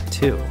beauty in that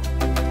too.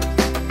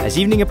 As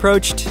evening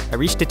approached, I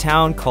reached a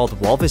town called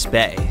Walvis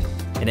Bay,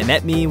 and it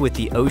met me with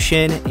the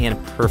ocean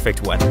and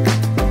perfect weather.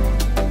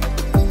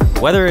 The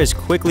weather has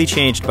quickly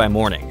changed by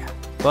morning,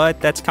 but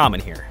that's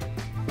common here.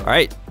 All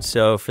right,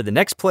 so for the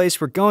next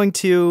place we're going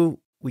to,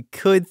 we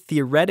could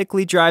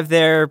theoretically drive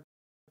there,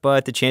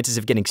 but the chances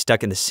of getting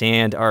stuck in the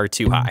sand are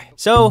too high.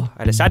 So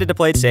I decided to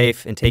play it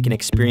safe and take an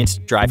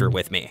experienced driver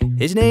with me.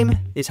 His name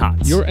is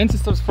Hans. Your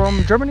ancestors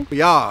from Germany?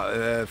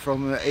 Yeah,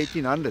 from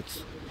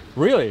 1800s.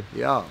 Really?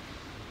 Yeah.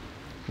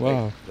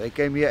 Wow. They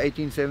came here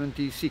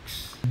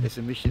 1876 as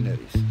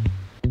missionaries.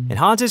 And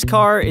Hans's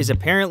car is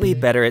apparently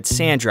better at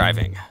sand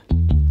driving.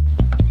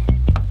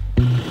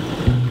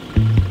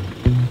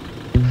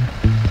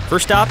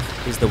 First stop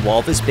is the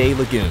Walvis Bay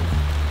Lagoon.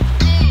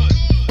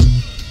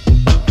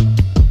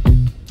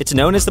 It's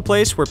known as the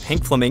place where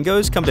pink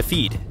flamingos come to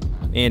feed.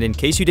 And in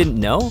case you didn't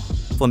know,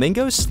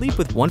 flamingos sleep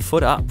with 1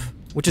 foot up,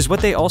 which is what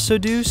they also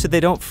do so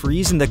they don't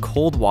freeze in the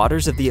cold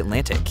waters of the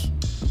Atlantic.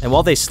 And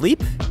while they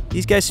sleep,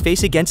 these guys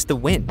face against the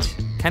wind,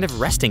 kind of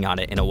resting on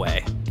it in a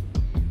way.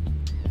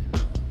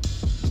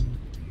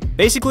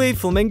 Basically,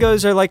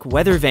 flamingos are like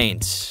weather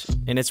vanes,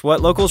 and it's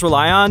what locals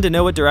rely on to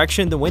know what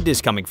direction the wind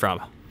is coming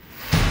from.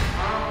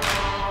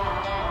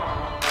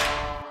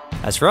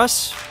 As for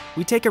us,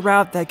 we take a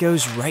route that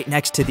goes right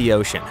next to the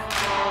ocean.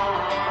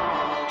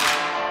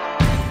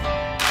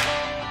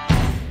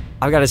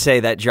 I've got to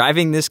say that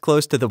driving this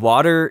close to the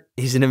water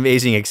is an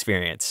amazing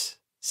experience.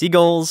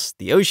 Seagulls,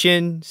 the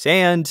ocean,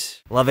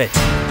 sand, love it.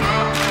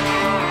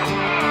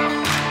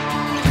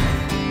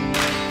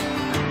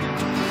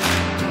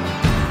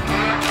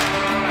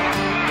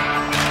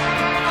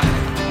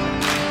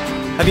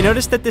 Have you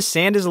noticed that this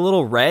sand is a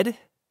little red?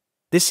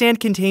 This sand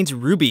contains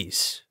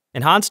rubies.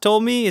 And Hans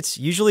told me it's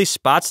usually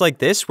spots like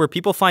this where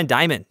people find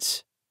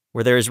diamonds.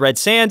 Where there is red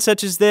sand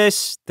such as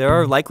this, there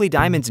are likely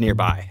diamonds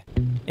nearby.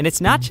 And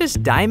it's not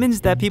just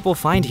diamonds that people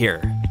find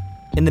here.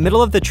 In the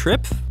middle of the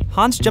trip,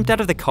 Hans jumped out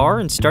of the car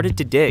and started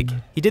to dig.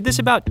 He did this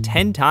about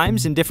 10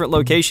 times in different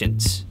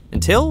locations,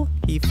 until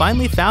he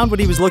finally found what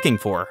he was looking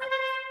for.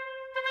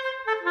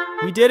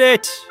 We did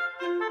it!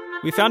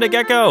 We found a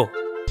gecko!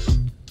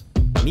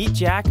 Meet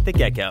Jack the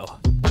gecko.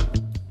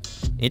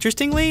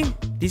 Interestingly,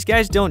 these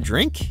guys don't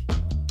drink.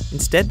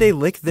 Instead, they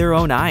lick their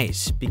own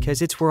eyes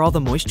because it's where all the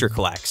moisture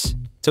collects.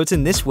 So it's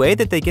in this way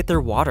that they get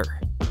their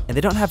water. And they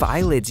don't have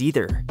eyelids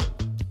either.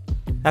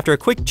 After a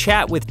quick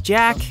chat with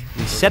Jack,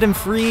 we set him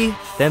free,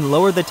 then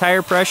lowered the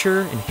tire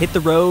pressure and hit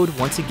the road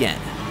once again.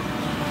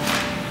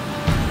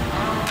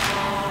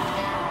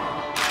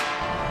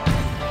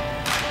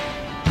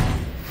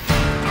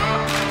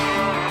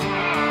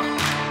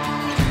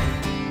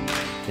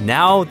 And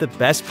now the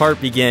best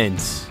part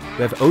begins.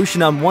 We have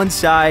ocean on one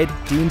side,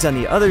 dunes on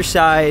the other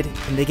side,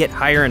 and they get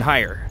higher and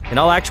higher. In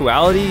all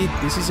actuality,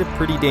 this is a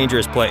pretty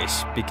dangerous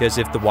place because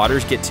if the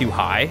waters get too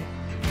high,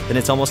 then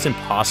it's almost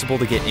impossible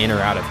to get in or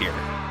out of here.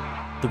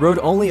 The road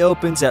only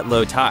opens at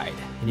low tide,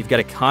 and you've got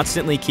to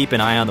constantly keep an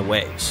eye on the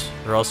waves,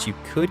 or else you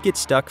could get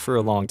stuck for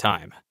a long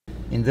time.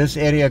 In this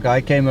area, a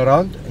guy came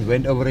around, he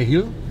went over a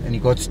hill and he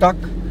got stuck,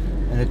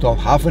 and it took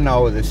half an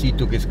hour the sea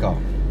took his car.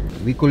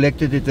 We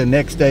collected it the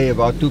next day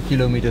about 2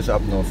 kilometers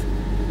up north.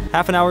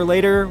 Half an hour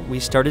later,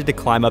 we started to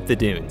climb up the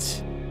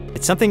dunes.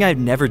 It's something I've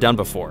never done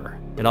before,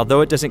 and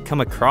although it doesn't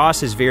come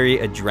across as very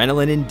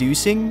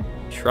adrenaline-inducing,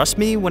 trust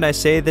me when I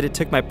say that it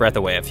took my breath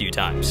away a few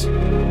times.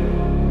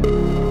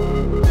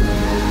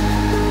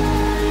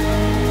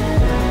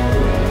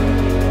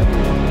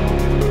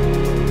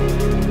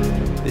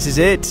 This is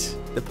it,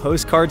 the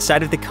postcard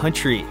side of the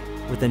country,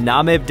 where the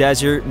Namib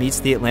Desert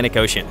meets the Atlantic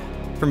Ocean.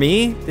 For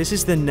me, this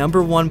is the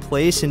 #1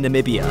 place in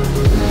Namibia.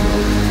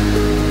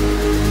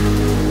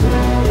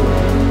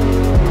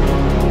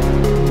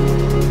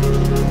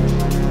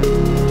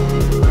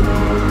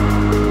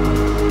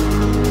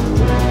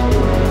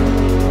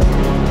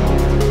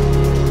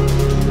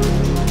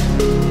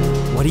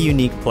 What a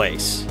unique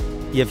place.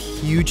 You have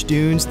huge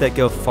dunes that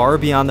go far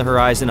beyond the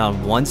horizon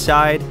on one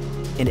side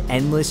and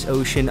endless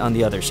ocean on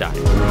the other side.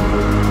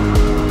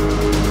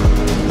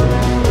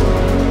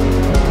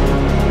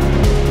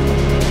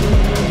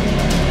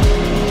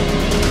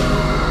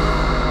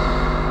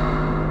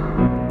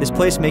 This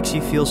place makes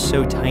you feel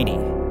so tiny.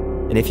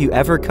 And if you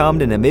ever come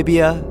to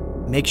Namibia,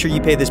 make sure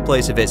you pay this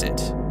place a visit.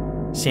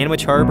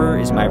 Sandwich Harbor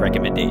is my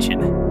recommendation.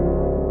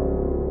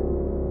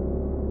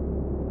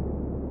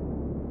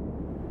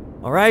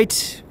 All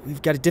right,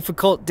 we've got a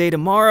difficult day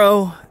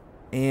tomorrow,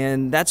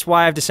 and that's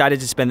why I've decided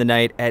to spend the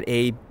night at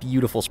a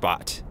beautiful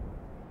spot.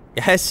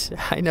 Yes,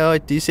 I know I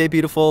do say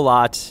beautiful a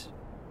lot,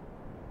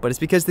 but it's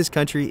because this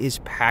country is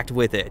packed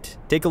with it.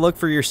 Take a look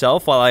for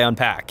yourself while I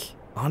unpack.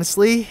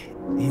 Honestly,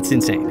 it's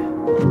insane.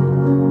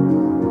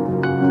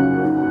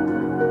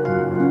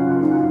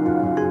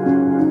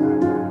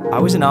 I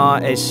was in awe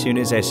as soon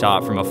as I saw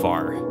it from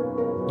afar.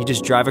 You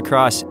just drive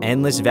across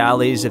endless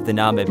valleys of the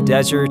Namib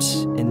Desert,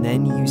 and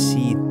then you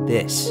see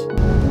this.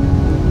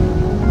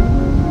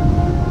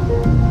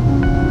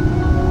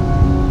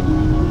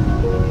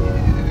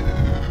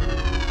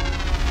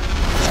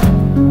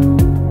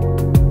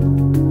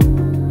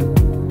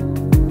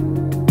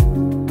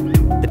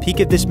 The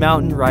peak of this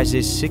mountain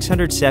rises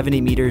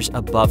 670 meters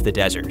above the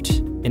desert,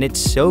 and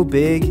it's so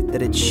big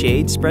that its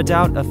shade spreads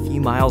out a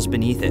few miles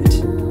beneath it.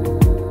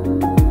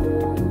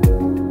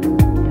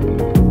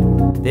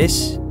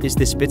 This is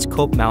the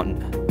Spitzkoppe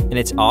Mountain, and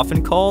it's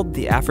often called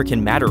the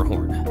African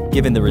Matterhorn,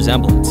 given the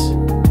resemblance.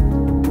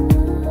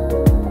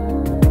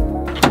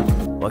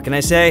 What can I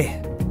say?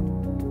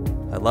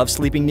 I love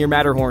sleeping near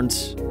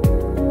Matterhorns.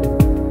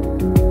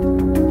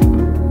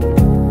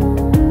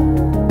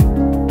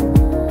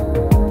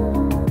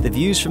 The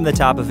views from the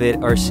top of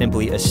it are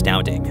simply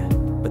astounding,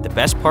 but the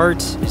best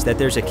part is that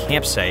there's a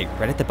campsite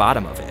right at the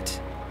bottom of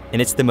it,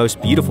 and it's the most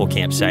beautiful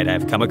campsite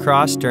I've come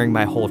across during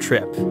my whole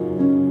trip.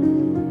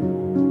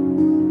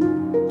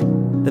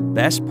 The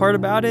best part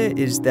about it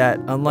is that,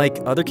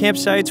 unlike other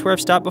campsites where I've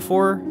stopped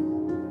before,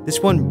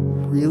 this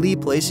one really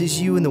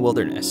places you in the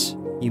wilderness.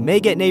 You may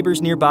get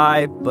neighbors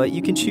nearby, but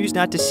you can choose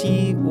not to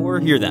see or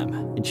hear them.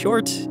 In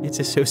short, it's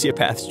a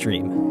sociopath's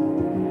dream.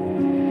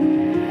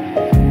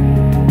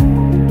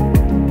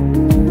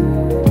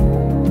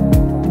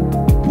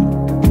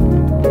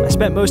 I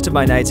spent most of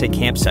my nights at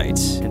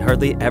campsites and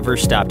hardly ever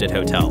stopped at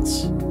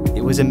hotels.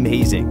 It was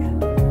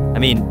amazing. I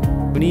mean,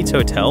 who needs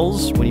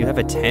hotels when you have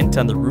a tent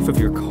on the roof of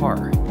your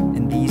car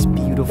and these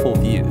beautiful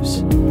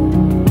views?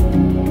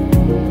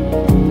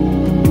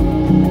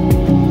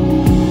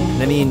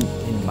 And I mean,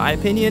 in my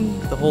opinion,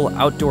 the whole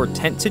outdoor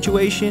tent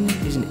situation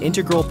is an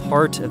integral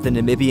part of the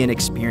Namibian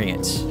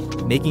experience,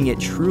 making it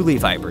truly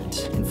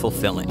vibrant and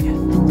fulfilling.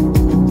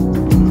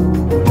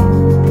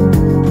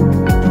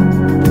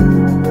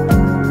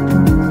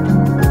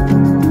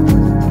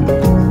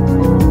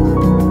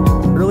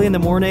 Early in the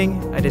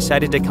morning, I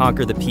decided to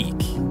conquer the peak,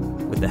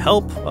 with the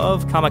help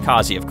of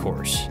Kamikaze, of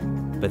course.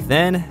 But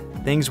then,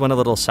 things went a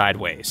little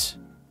sideways.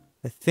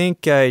 I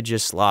think I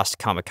just lost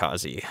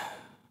Kamikaze.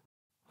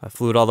 I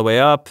flew it all the way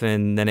up,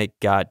 and then it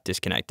got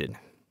disconnected.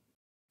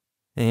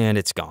 And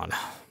it's gone.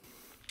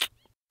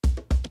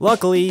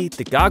 Luckily,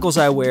 the goggles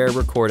I wear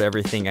record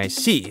everything I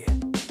see.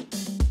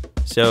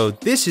 So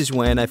this is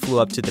when I flew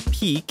up to the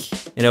peak,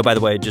 and oh, by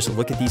the way, just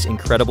look at these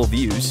incredible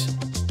views.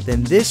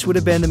 Then this would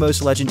have been the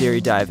most legendary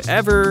dive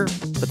ever,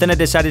 but then I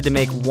decided to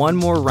make one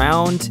more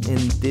round, and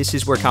this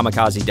is where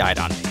Kamikaze died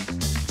on me.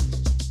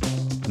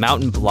 The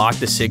mountain blocked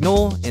the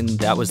signal, and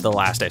that was the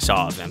last I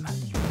saw of him.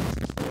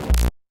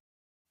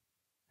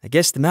 I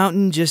guess the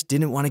mountain just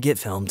didn't want to get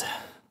filmed.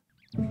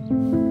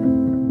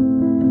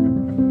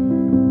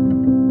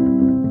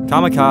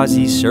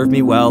 Kamikaze served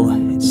me well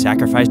and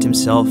sacrificed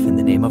himself in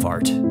the name of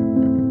art.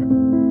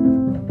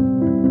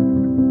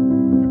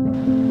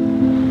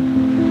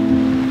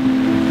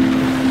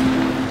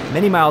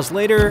 Many miles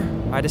later,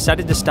 I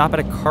decided to stop at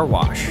a car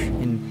wash.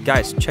 And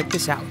guys, check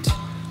this out.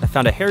 I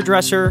found a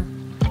hairdresser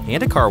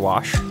and a car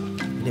wash,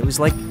 and it was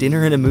like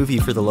dinner in a movie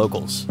for the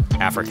locals.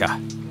 Africa.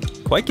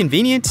 Quite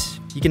convenient.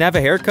 You can have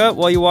a haircut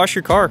while you wash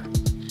your car.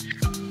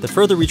 The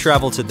further we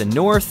traveled to the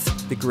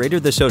north, the greater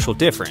the social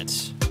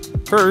difference.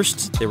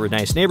 First, there were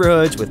nice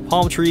neighborhoods with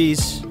palm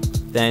trees,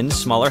 then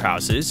smaller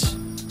houses,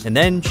 and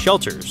then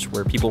shelters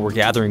where people were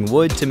gathering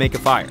wood to make a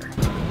fire.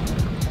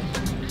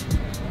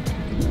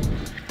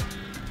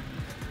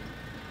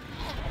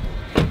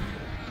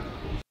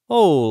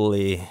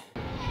 Holy.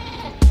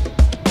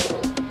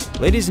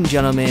 Ladies and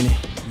gentlemen,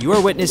 you are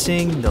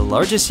witnessing the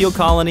largest seal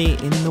colony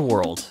in the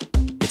world.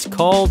 It's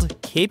called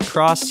Cape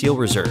Cross Seal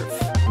Reserve,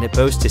 and it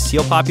boasts a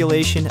seal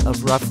population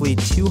of roughly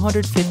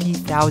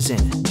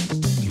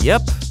 250,000.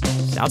 Yep,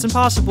 sounds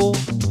impossible,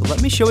 but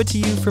let me show it to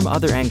you from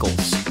other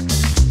angles.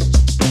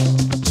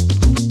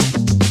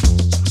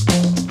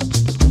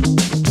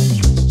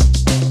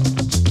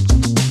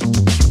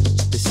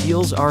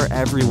 seals are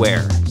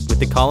everywhere, with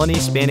the colony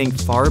spanning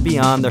far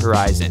beyond the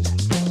horizon.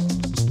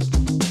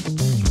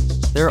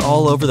 They're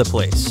all over the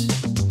place,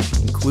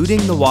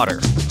 including the water.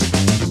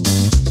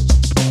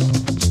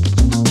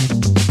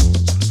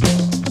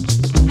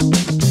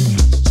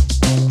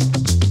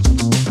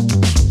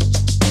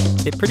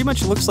 It pretty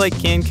much looks like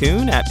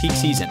Cancun at peak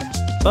season,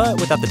 but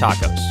without the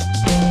tacos.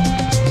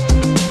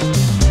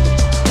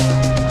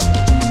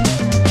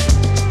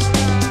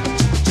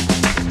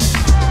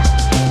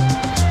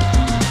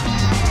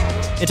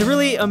 And to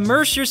really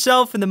immerse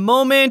yourself in the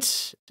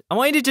moment, I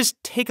want you to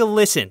just take a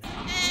listen.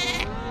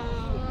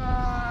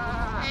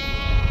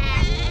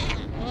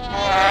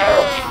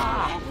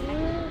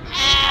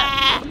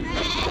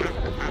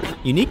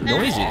 Unique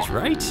noises,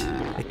 right?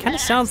 It kind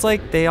of sounds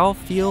like they all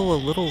feel a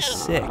little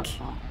sick.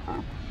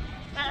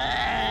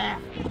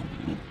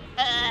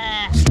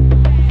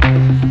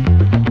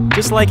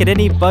 Just like at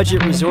any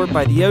budget resort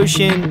by the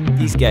ocean,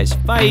 these guys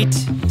fight,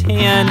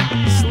 tan,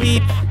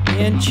 sleep,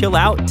 and chill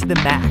out to the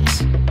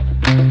max.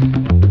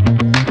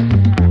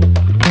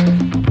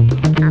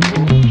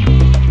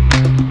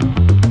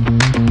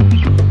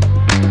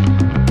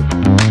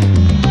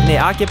 And they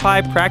occupy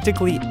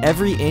practically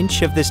every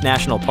inch of this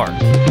national park.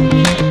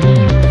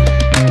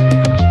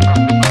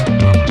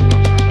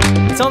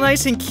 It's all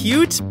nice and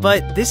cute,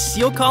 but this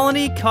seal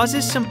colony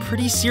causes some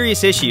pretty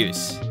serious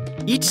issues.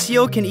 Each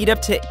seal can eat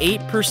up to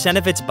 8%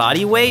 of its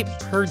body weight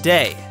per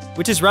day,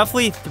 which is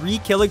roughly 3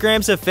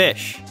 kilograms of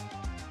fish.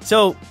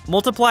 So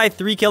multiply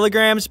 3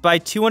 kilograms by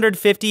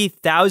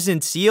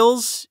 250,000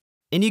 seals,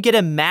 and you get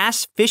a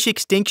mass fish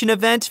extinction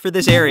event for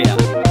this area.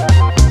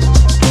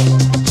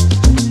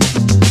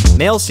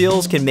 Male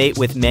seals can mate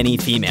with many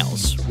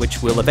females,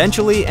 which will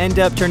eventually end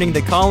up turning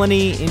the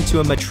colony into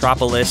a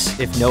metropolis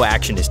if no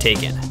action is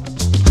taken.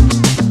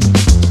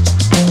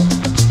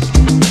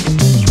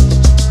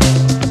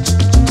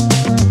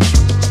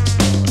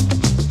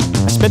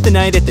 I spent the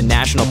night at the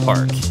national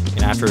park,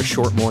 and after a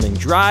short morning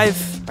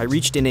drive, I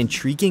reached an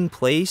intriguing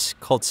place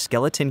called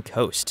Skeleton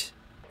Coast.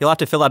 You'll have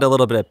to fill out a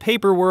little bit of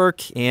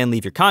paperwork and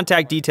leave your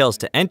contact details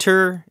to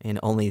enter, and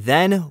only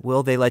then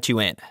will they let you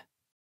in.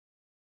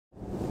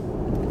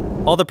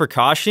 All the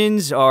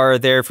precautions are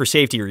there for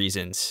safety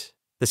reasons.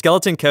 The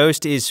Skeleton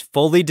Coast is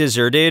fully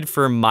deserted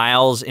for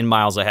miles and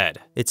miles ahead.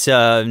 It's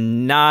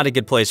not a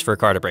good place for a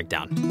car to break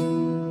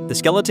down. The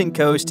Skeleton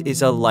Coast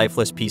is a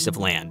lifeless piece of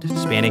land,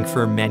 spanning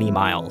for many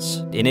miles.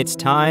 In its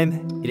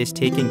time, it has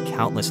taken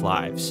countless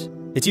lives.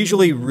 It's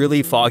usually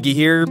really foggy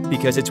here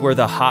because it's where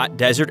the hot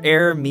desert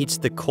air meets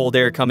the cold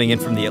air coming in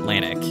from the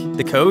Atlantic.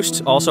 The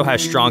coast also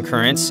has strong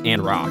currents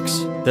and rocks.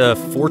 The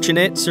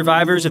fortunate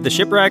survivors of the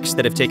shipwrecks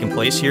that have taken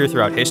place here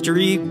throughout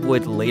history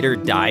would later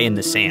die in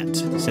the sand,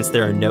 since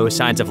there are no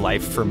signs of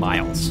life for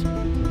miles.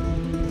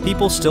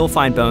 People still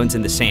find bones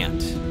in the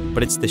sand,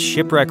 but it's the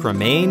shipwreck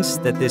remains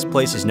that this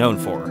place is known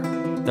for.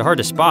 They're hard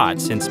to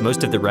spot since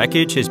most of the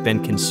wreckage has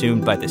been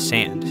consumed by the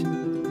sand.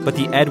 But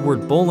the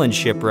Edward Boland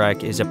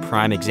shipwreck is a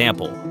prime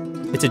example.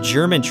 It's a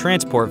German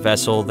transport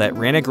vessel that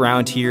ran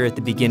aground here at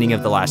the beginning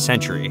of the last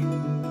century.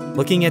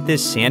 Looking at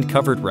this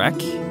sand-covered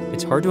wreck,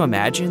 it's hard to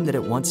imagine that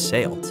it once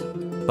sailed.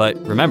 But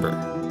remember,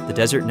 the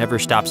desert never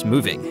stops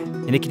moving,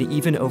 and it can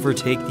even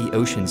overtake the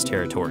ocean's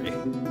territory.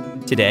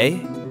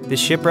 Today, this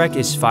shipwreck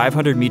is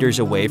 500 meters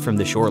away from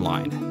the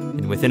shoreline,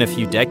 and within a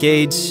few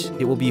decades,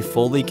 it will be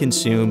fully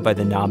consumed by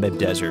the Namib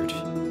Desert.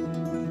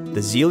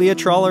 The Zelia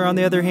trawler, on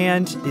the other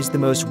hand, is the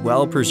most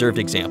well-preserved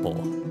example.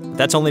 But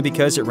that's only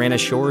because it ran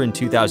ashore in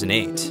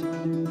 2008.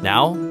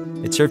 Now,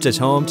 it serves as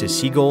home to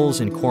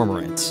seagulls and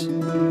cormorants.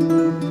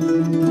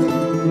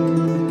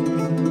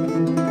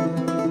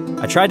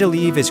 I tried to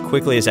leave as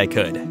quickly as I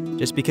could,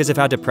 just because of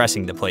how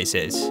depressing the place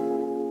is.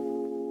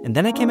 And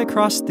then I came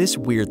across this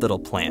weird little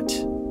plant.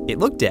 It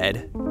looked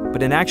dead,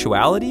 but in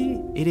actuality,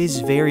 it is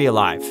very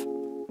alive.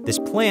 This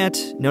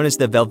plant, known as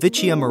the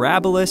Welwitschia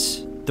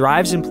mirabilis,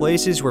 thrives in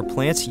places where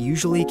plants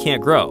usually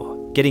can't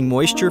grow, getting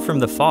moisture from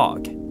the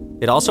fog.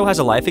 It also has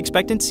a life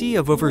expectancy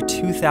of over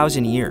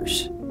 2,000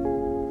 years.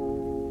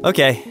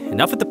 Okay,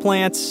 enough with the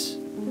plants.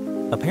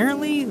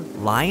 Apparently,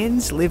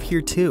 lions live here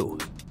too.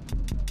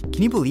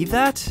 Can you believe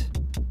that?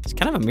 It's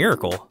kind of a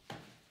miracle.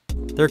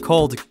 They're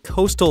called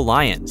coastal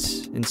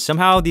lions, and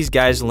somehow these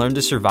guys learn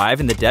to survive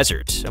in the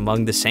desert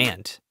among the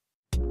sand.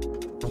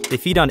 They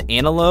feed on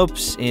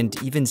antelopes and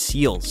even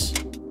seals.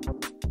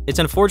 It's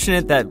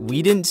unfortunate that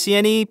we didn't see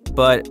any,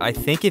 but I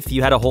think if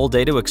you had a whole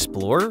day to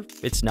explore,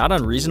 it's not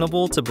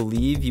unreasonable to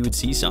believe you would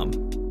see some.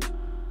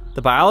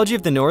 The biology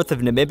of the north of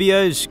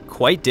Namibia is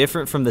quite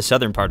different from the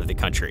southern part of the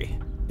country.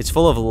 It's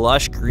full of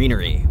lush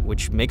greenery,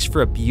 which makes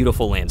for a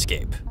beautiful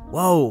landscape.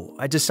 Whoa,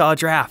 I just saw a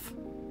giraffe.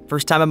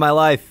 First time in my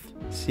life,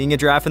 seeing a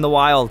giraffe in the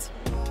wild.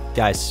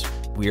 Guys,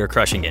 we are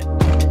crushing it.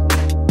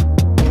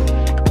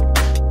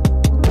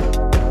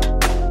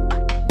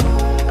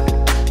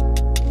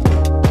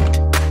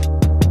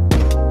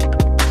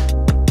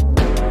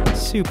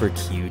 Super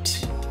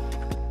cute.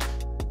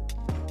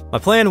 My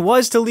plan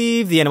was to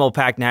leave the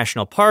animal-packed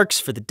national parks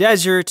for the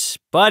desert,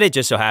 but it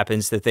just so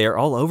happens that they are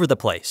all over the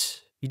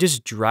place. You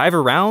just drive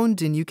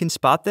around and you can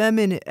spot them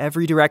in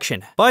every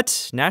direction.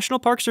 But national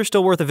parks are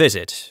still worth a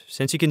visit,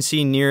 since you can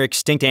see near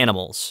extinct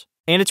animals.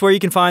 And it's where you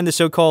can find the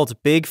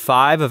so-called Big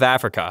Five of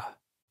Africa.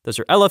 Those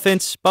are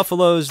elephants,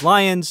 buffaloes,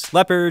 lions,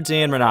 leopards,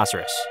 and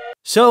rhinoceros.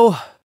 So,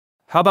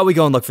 how about we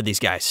go and look for these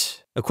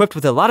guys? Equipped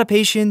with a lot of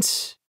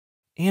patience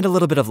and a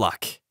little bit of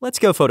luck. Let's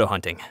go photo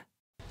hunting.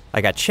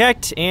 I got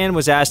checked and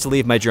was asked to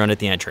leave my drone at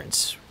the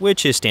entrance,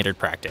 which is standard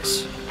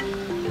practice.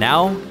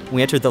 Now,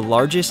 we enter the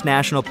largest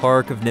national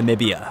park of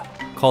Namibia,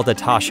 called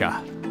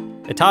Etosha.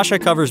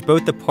 Etosha covers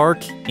both the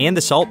park and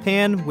the salt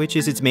pan, which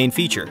is its main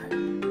feature.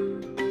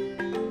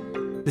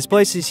 This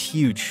place is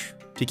huge.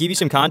 To give you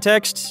some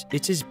context,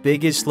 it's as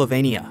big as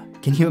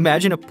Slovenia. Can you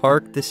imagine a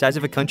park the size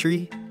of a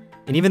country?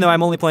 And even though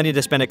I'm only planning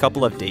to spend a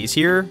couple of days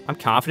here, I'm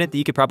confident that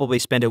you could probably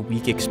spend a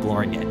week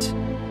exploring it.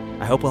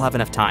 I hope we'll have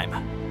enough time.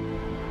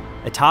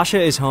 Etosha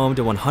is home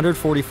to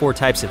 144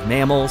 types of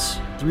mammals,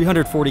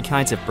 340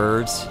 kinds of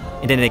birds,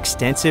 and an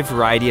extensive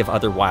variety of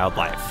other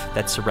wildlife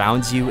that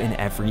surrounds you in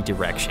every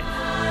direction.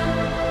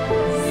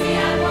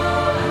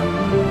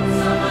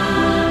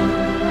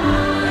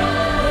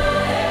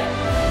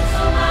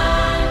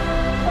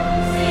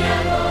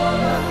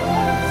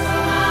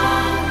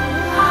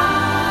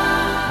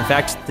 In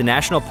fact, the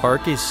national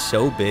park is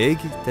so big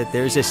that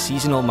there's a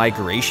seasonal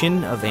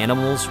migration of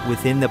animals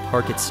within the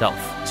park itself.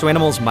 So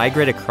animals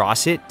migrate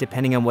across it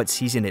depending on what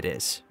season it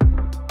is.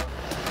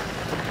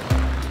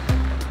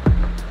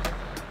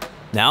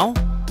 Now,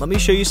 let me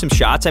show you some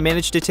shots I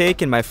managed to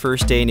take in my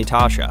first day in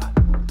Etosha.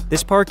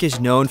 This park is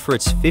known for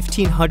its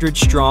 1,500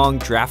 strong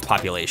giraffe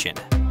population,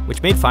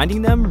 which made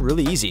finding them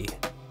really easy.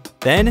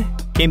 Then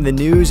came the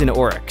gnus and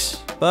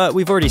oryx, but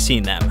we've already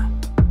seen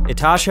them.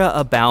 Etosha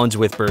abounds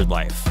with bird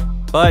life.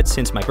 But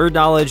since my bird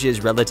knowledge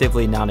is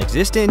relatively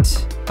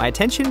non-existent, my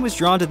attention was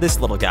drawn to this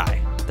little guy,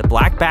 the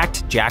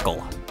black-backed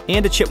jackal,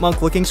 and a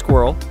chipmunk-looking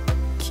squirrel.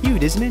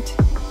 Cute, isn't it?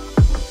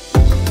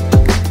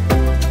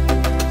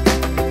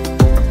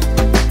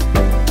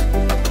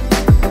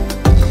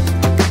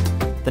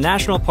 The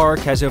national park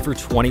has over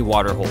 20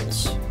 water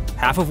holes,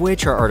 half of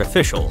which are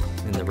artificial,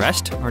 and the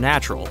rest are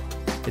natural.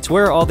 It's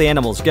where all the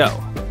animals go,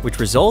 which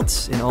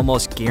results in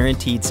almost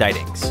guaranteed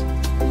sightings.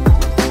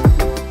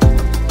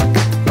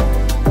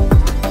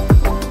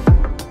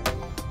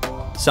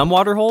 Some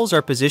water holes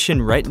are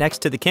positioned right next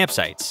to the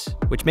campsites,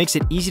 which makes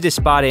it easy to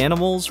spot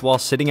animals while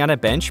sitting on a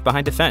bench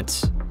behind a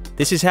fence.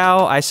 This is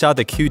how I saw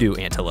the kudu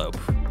antelope,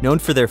 known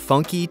for their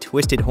funky,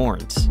 twisted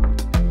horns.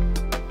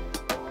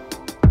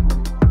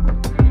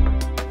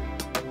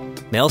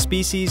 Male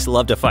species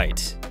love to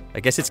fight. I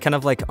guess it's kind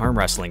of like arm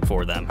wrestling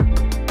for them.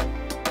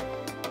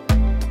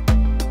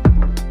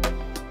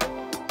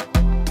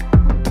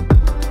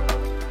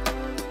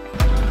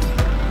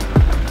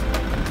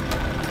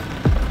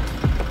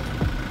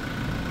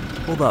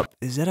 Hold up,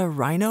 is that a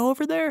rhino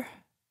over there?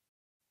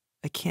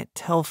 I can't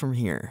tell from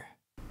here.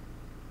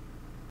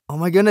 Oh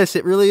my goodness,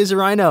 it really is a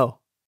rhino.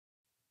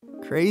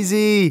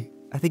 Crazy.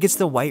 I think it's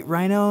the white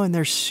rhino and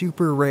they're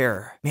super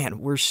rare. Man,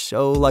 we're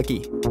so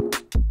lucky.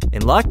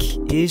 And luck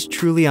is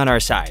truly on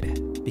our side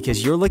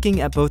because you're looking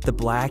at both the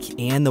black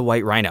and the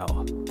white rhino,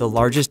 the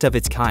largest of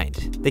its kind.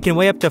 They can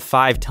weigh up to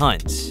 5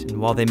 tons, and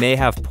while they may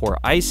have poor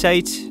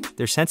eyesight,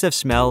 their sense of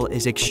smell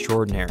is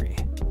extraordinary.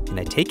 And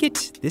I take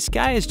it, this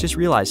guy has just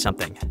realized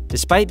something.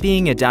 Despite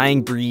being a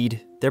dying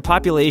breed, their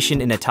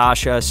population in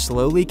Etosha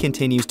slowly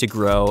continues to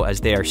grow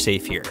as they are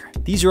safe here.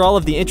 These are all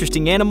of the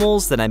interesting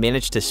animals that I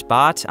managed to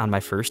spot on my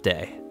first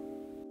day.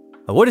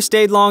 I would have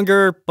stayed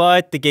longer,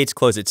 but the gates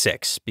close at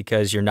 6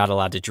 because you're not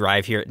allowed to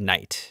drive here at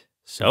night.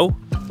 So,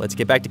 let's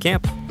get back to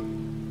camp.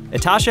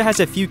 Etosha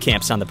has a few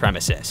camps on the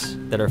premises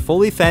that are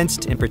fully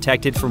fenced and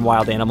protected from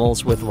wild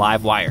animals with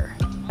live wire.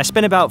 I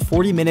spent about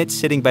 40 minutes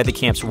sitting by the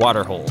camp's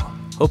water hole,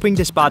 hoping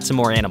to spot some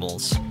more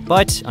animals,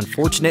 but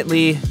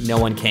unfortunately, no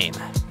one came,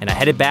 and I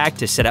headed back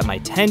to set up my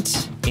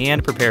tent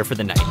and prepare for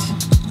the night.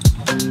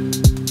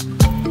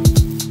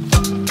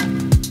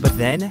 But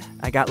then,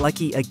 I got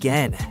lucky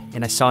again,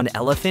 and I saw an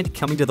elephant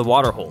coming to the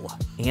water hole,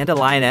 and a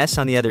lioness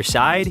on the other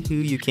side who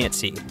you can't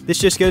see. This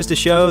just goes to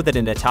show that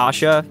in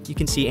Etosha, you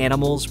can see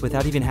animals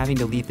without even having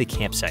to leave the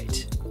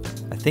campsite.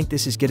 I think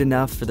this is good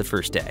enough for the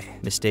first day.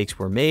 Mistakes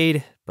were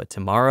made, but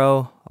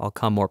tomorrow, I'll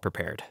come more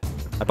prepared.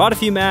 I bought a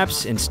few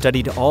maps and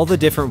studied all the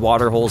different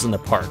water holes in the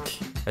park,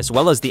 as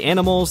well as the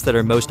animals that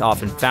are most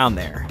often found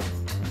there.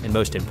 And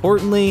most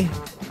importantly,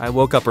 I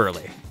woke up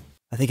early.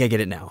 I think I get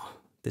it now.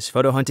 This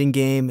photo hunting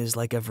game is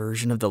like a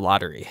version of the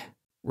lottery,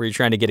 where you're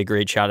trying to get a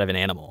great shot of an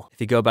animal. If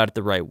you go about it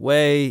the right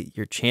way,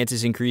 your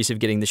chances increase of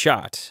getting the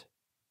shot.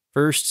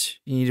 First,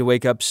 you need to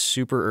wake up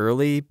super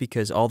early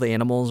because all the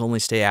animals only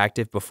stay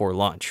active before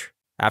lunch.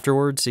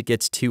 Afterwards, it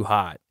gets too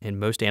hot, and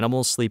most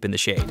animals sleep in the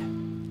shade.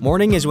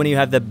 Morning is when you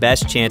have the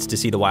best chance to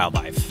see the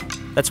wildlife.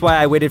 That's why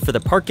I waited for the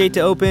park gate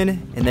to open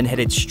and then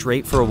headed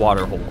straight for a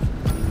water hole.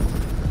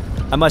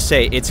 I must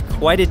say, it's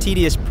quite a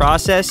tedious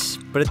process,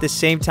 but at the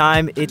same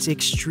time, it's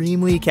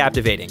extremely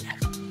captivating.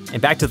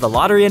 And back to the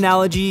lottery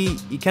analogy,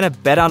 you kind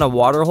of bet on a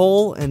water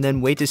hole and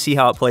then wait to see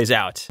how it plays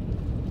out.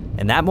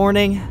 And that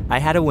morning, I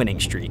had a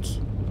winning streak.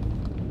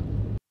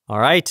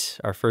 All right,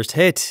 our first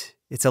hit.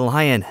 It's a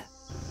lion.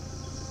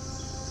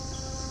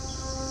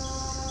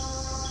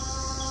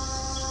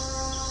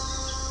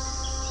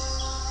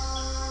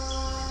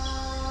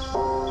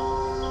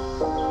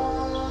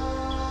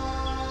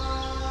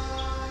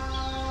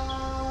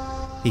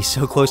 He's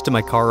so close to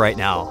my car right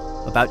now,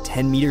 about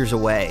 10 meters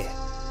away.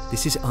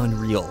 This is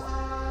unreal.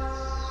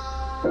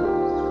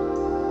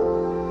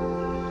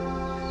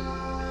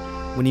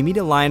 When you meet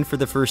a lion for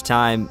the first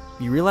time,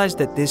 you realize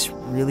that this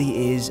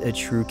really is a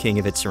true king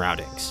of its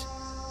surroundings.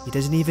 He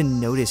doesn't even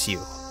notice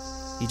you.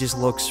 He just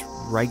looks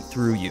right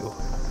through you.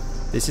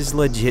 This is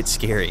legit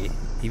scary.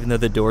 Even though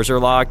the doors are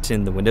locked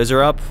and the windows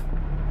are up,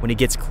 when he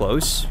gets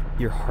close,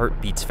 your heart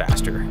beats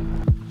faster.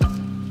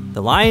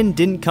 The lion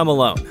didn't come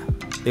alone.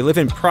 They live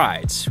in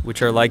prides,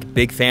 which are like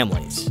big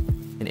families.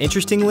 And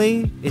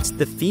interestingly, it's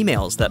the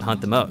females that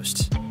hunt the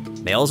most.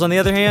 Males, on the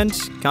other hand,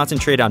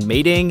 concentrate on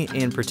mating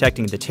and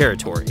protecting the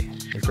territory,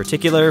 in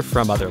particular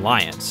from other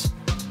lions.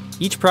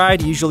 Each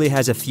pride usually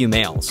has a few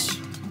males.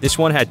 This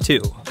one had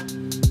 2.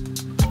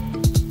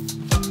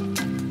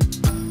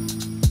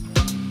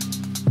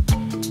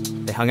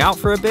 They hung out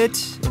for a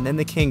bit, and then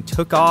the king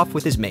took off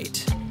with his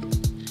mate.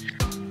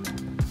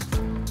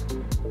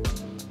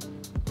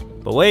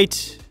 But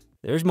wait.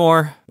 There's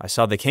more. I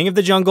saw the king of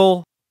the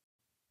jungle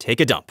take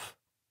a dump.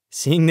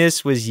 Seeing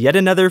this was yet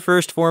another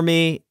first for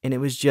me, and it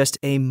was just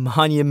a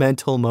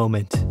monumental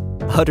moment.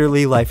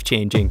 Utterly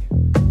life-changing.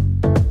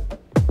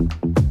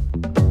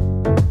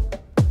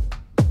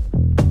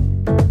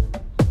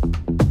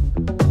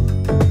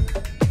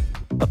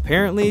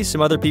 Apparently,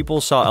 some other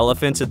people saw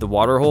elephants at the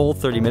waterhole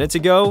 30 minutes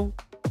ago.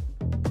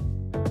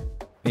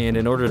 And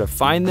in order to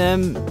find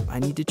them, I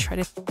need to try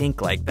to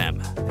think like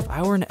them. If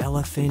I were an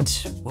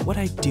elephant, what would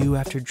I do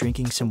after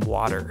drinking some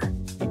water?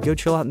 You'd go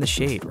chill out in the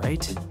shade,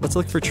 right? Let's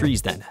look for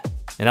trees then,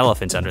 and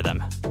elephants under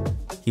them.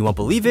 You won't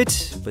believe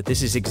it, but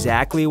this is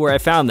exactly where I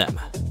found them.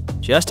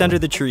 Just under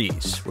the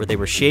trees, where they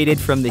were shaded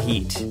from the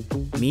heat.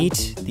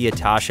 Meet the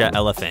Atasha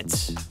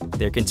elephants.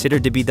 They're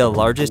considered to be the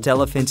largest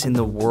elephants in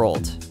the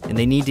world, and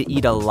they need to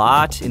eat a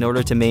lot in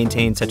order to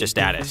maintain such a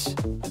status.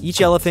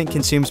 Each elephant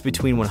consumes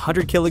between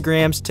 100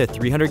 kilograms to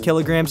 300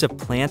 kilograms of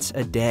plants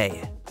a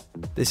day.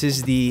 This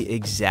is the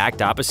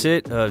exact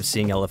opposite of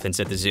seeing elephants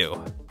at the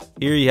zoo.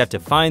 Here you have to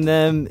find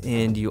them,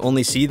 and you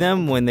only see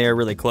them when they're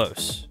really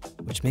close,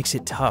 which makes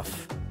it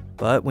tough.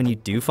 But when you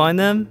do find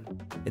them,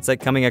 it's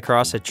like coming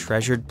across a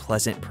treasured,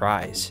 pleasant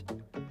prize.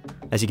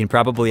 As you can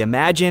probably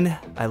imagine,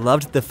 I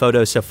loved the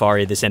photo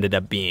safari this ended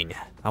up being.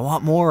 I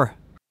want more.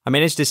 I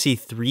managed to see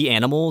 3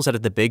 animals out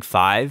of the big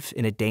 5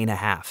 in a day and a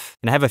half.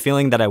 And I have a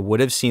feeling that I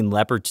would have seen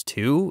leopards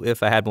too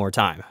if I had more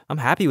time. I'm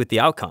happy with the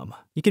outcome.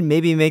 You can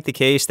maybe make the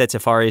case that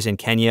safaris in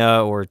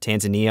Kenya or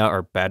Tanzania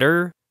are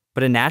better,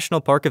 but a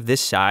national park of this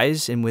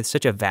size and with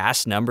such a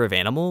vast number of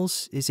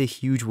animals is a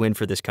huge win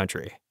for this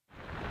country.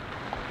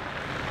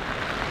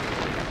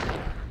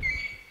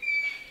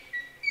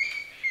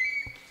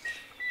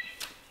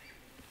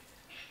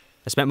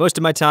 I spent most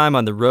of my time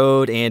on the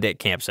road and at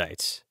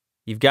campsites.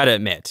 You've got to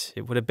admit,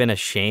 it would have been a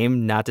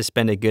shame not to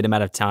spend a good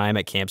amount of time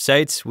at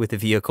campsites with a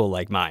vehicle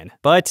like mine.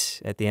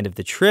 But at the end of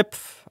the trip,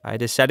 I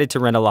decided to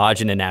rent a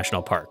lodge in a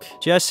national park,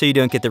 just so you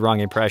don't get the wrong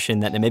impression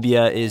that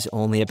Namibia is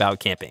only about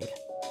camping.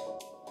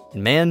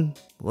 And man,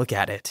 look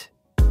at it.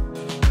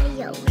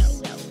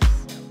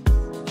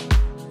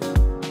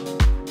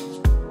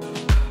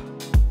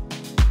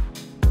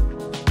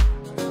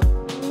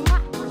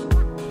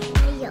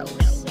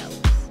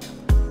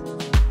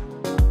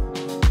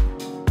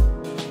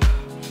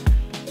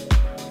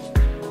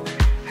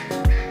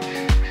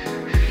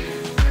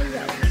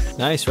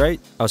 Nice, right?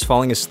 I was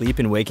falling asleep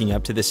and waking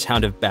up to the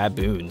sound of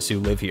baboons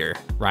who live here.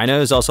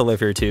 Rhinos also live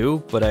here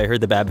too, but I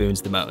heard the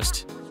baboons the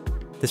most.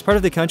 This part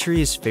of the country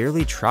is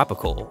fairly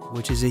tropical,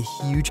 which is a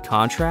huge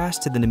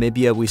contrast to the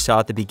Namibia we saw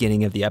at the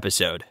beginning of the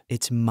episode.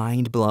 It's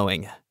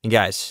mind-blowing. And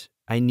guys,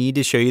 I need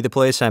to show you the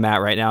place I'm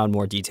at right now in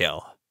more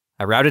detail.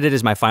 I routed it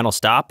as my final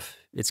stop.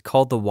 It's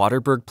called the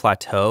Waterberg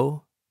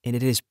Plateau, and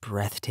it is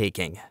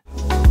breathtaking.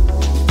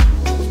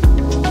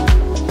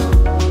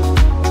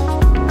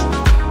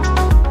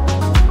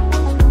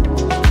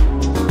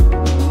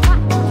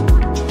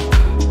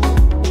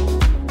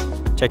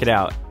 Check it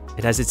out.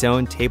 It has its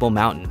own Table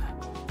Mountain.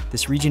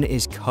 This region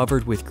is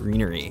covered with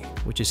greenery,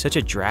 which is such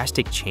a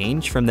drastic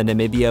change from the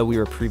Namibia we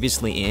were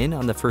previously in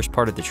on the first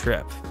part of the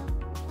trip.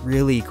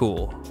 Really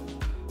cool.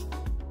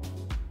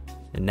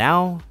 And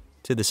now,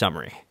 to the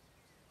summary.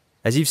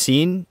 As you've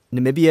seen,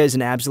 Namibia is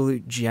an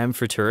absolute gem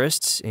for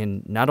tourists,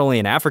 and not only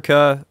in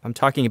Africa, I'm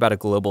talking about a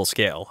global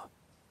scale.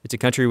 It's a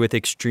country with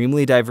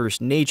extremely diverse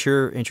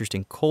nature,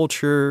 interesting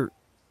culture,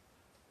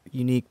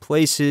 unique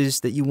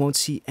places that you won't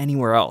see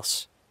anywhere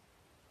else.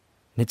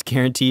 And it's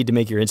guaranteed to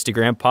make your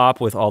Instagram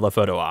pop with all the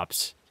photo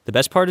ops. The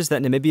best part is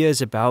that Namibia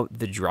is about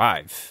the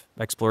drive,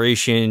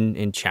 exploration,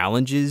 and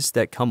challenges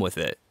that come with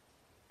it.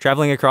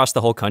 Traveling across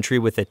the whole country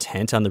with a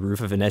tent on the roof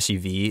of an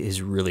SUV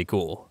is really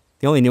cool.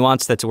 The only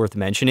nuance that's worth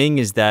mentioning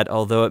is that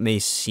although it may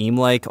seem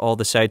like all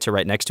the sites are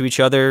right next to each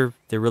other,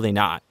 they're really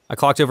not. I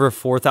clocked over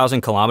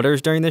 4,000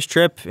 kilometers during this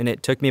trip, and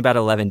it took me about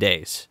 11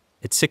 days.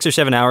 It's 6 or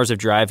 7 hours of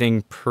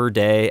driving per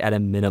day at a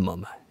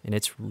minimum, and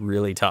it's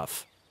really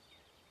tough.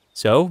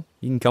 So,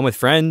 you can come with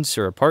friends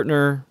or a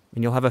partner,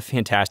 and you'll have a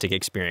fantastic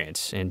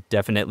experience, and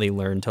definitely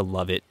learn to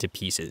love it to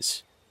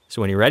pieces.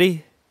 So when you're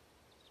ready,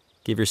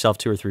 give yourself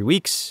 2 or 3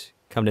 weeks,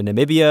 come to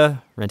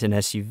Namibia, rent an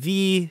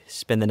SUV,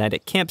 spend the night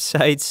at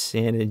campsites,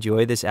 and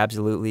enjoy this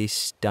absolutely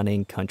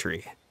stunning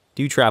country.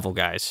 Do travel,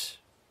 guys,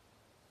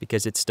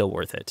 because it's still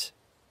worth it.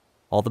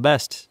 All the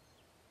best.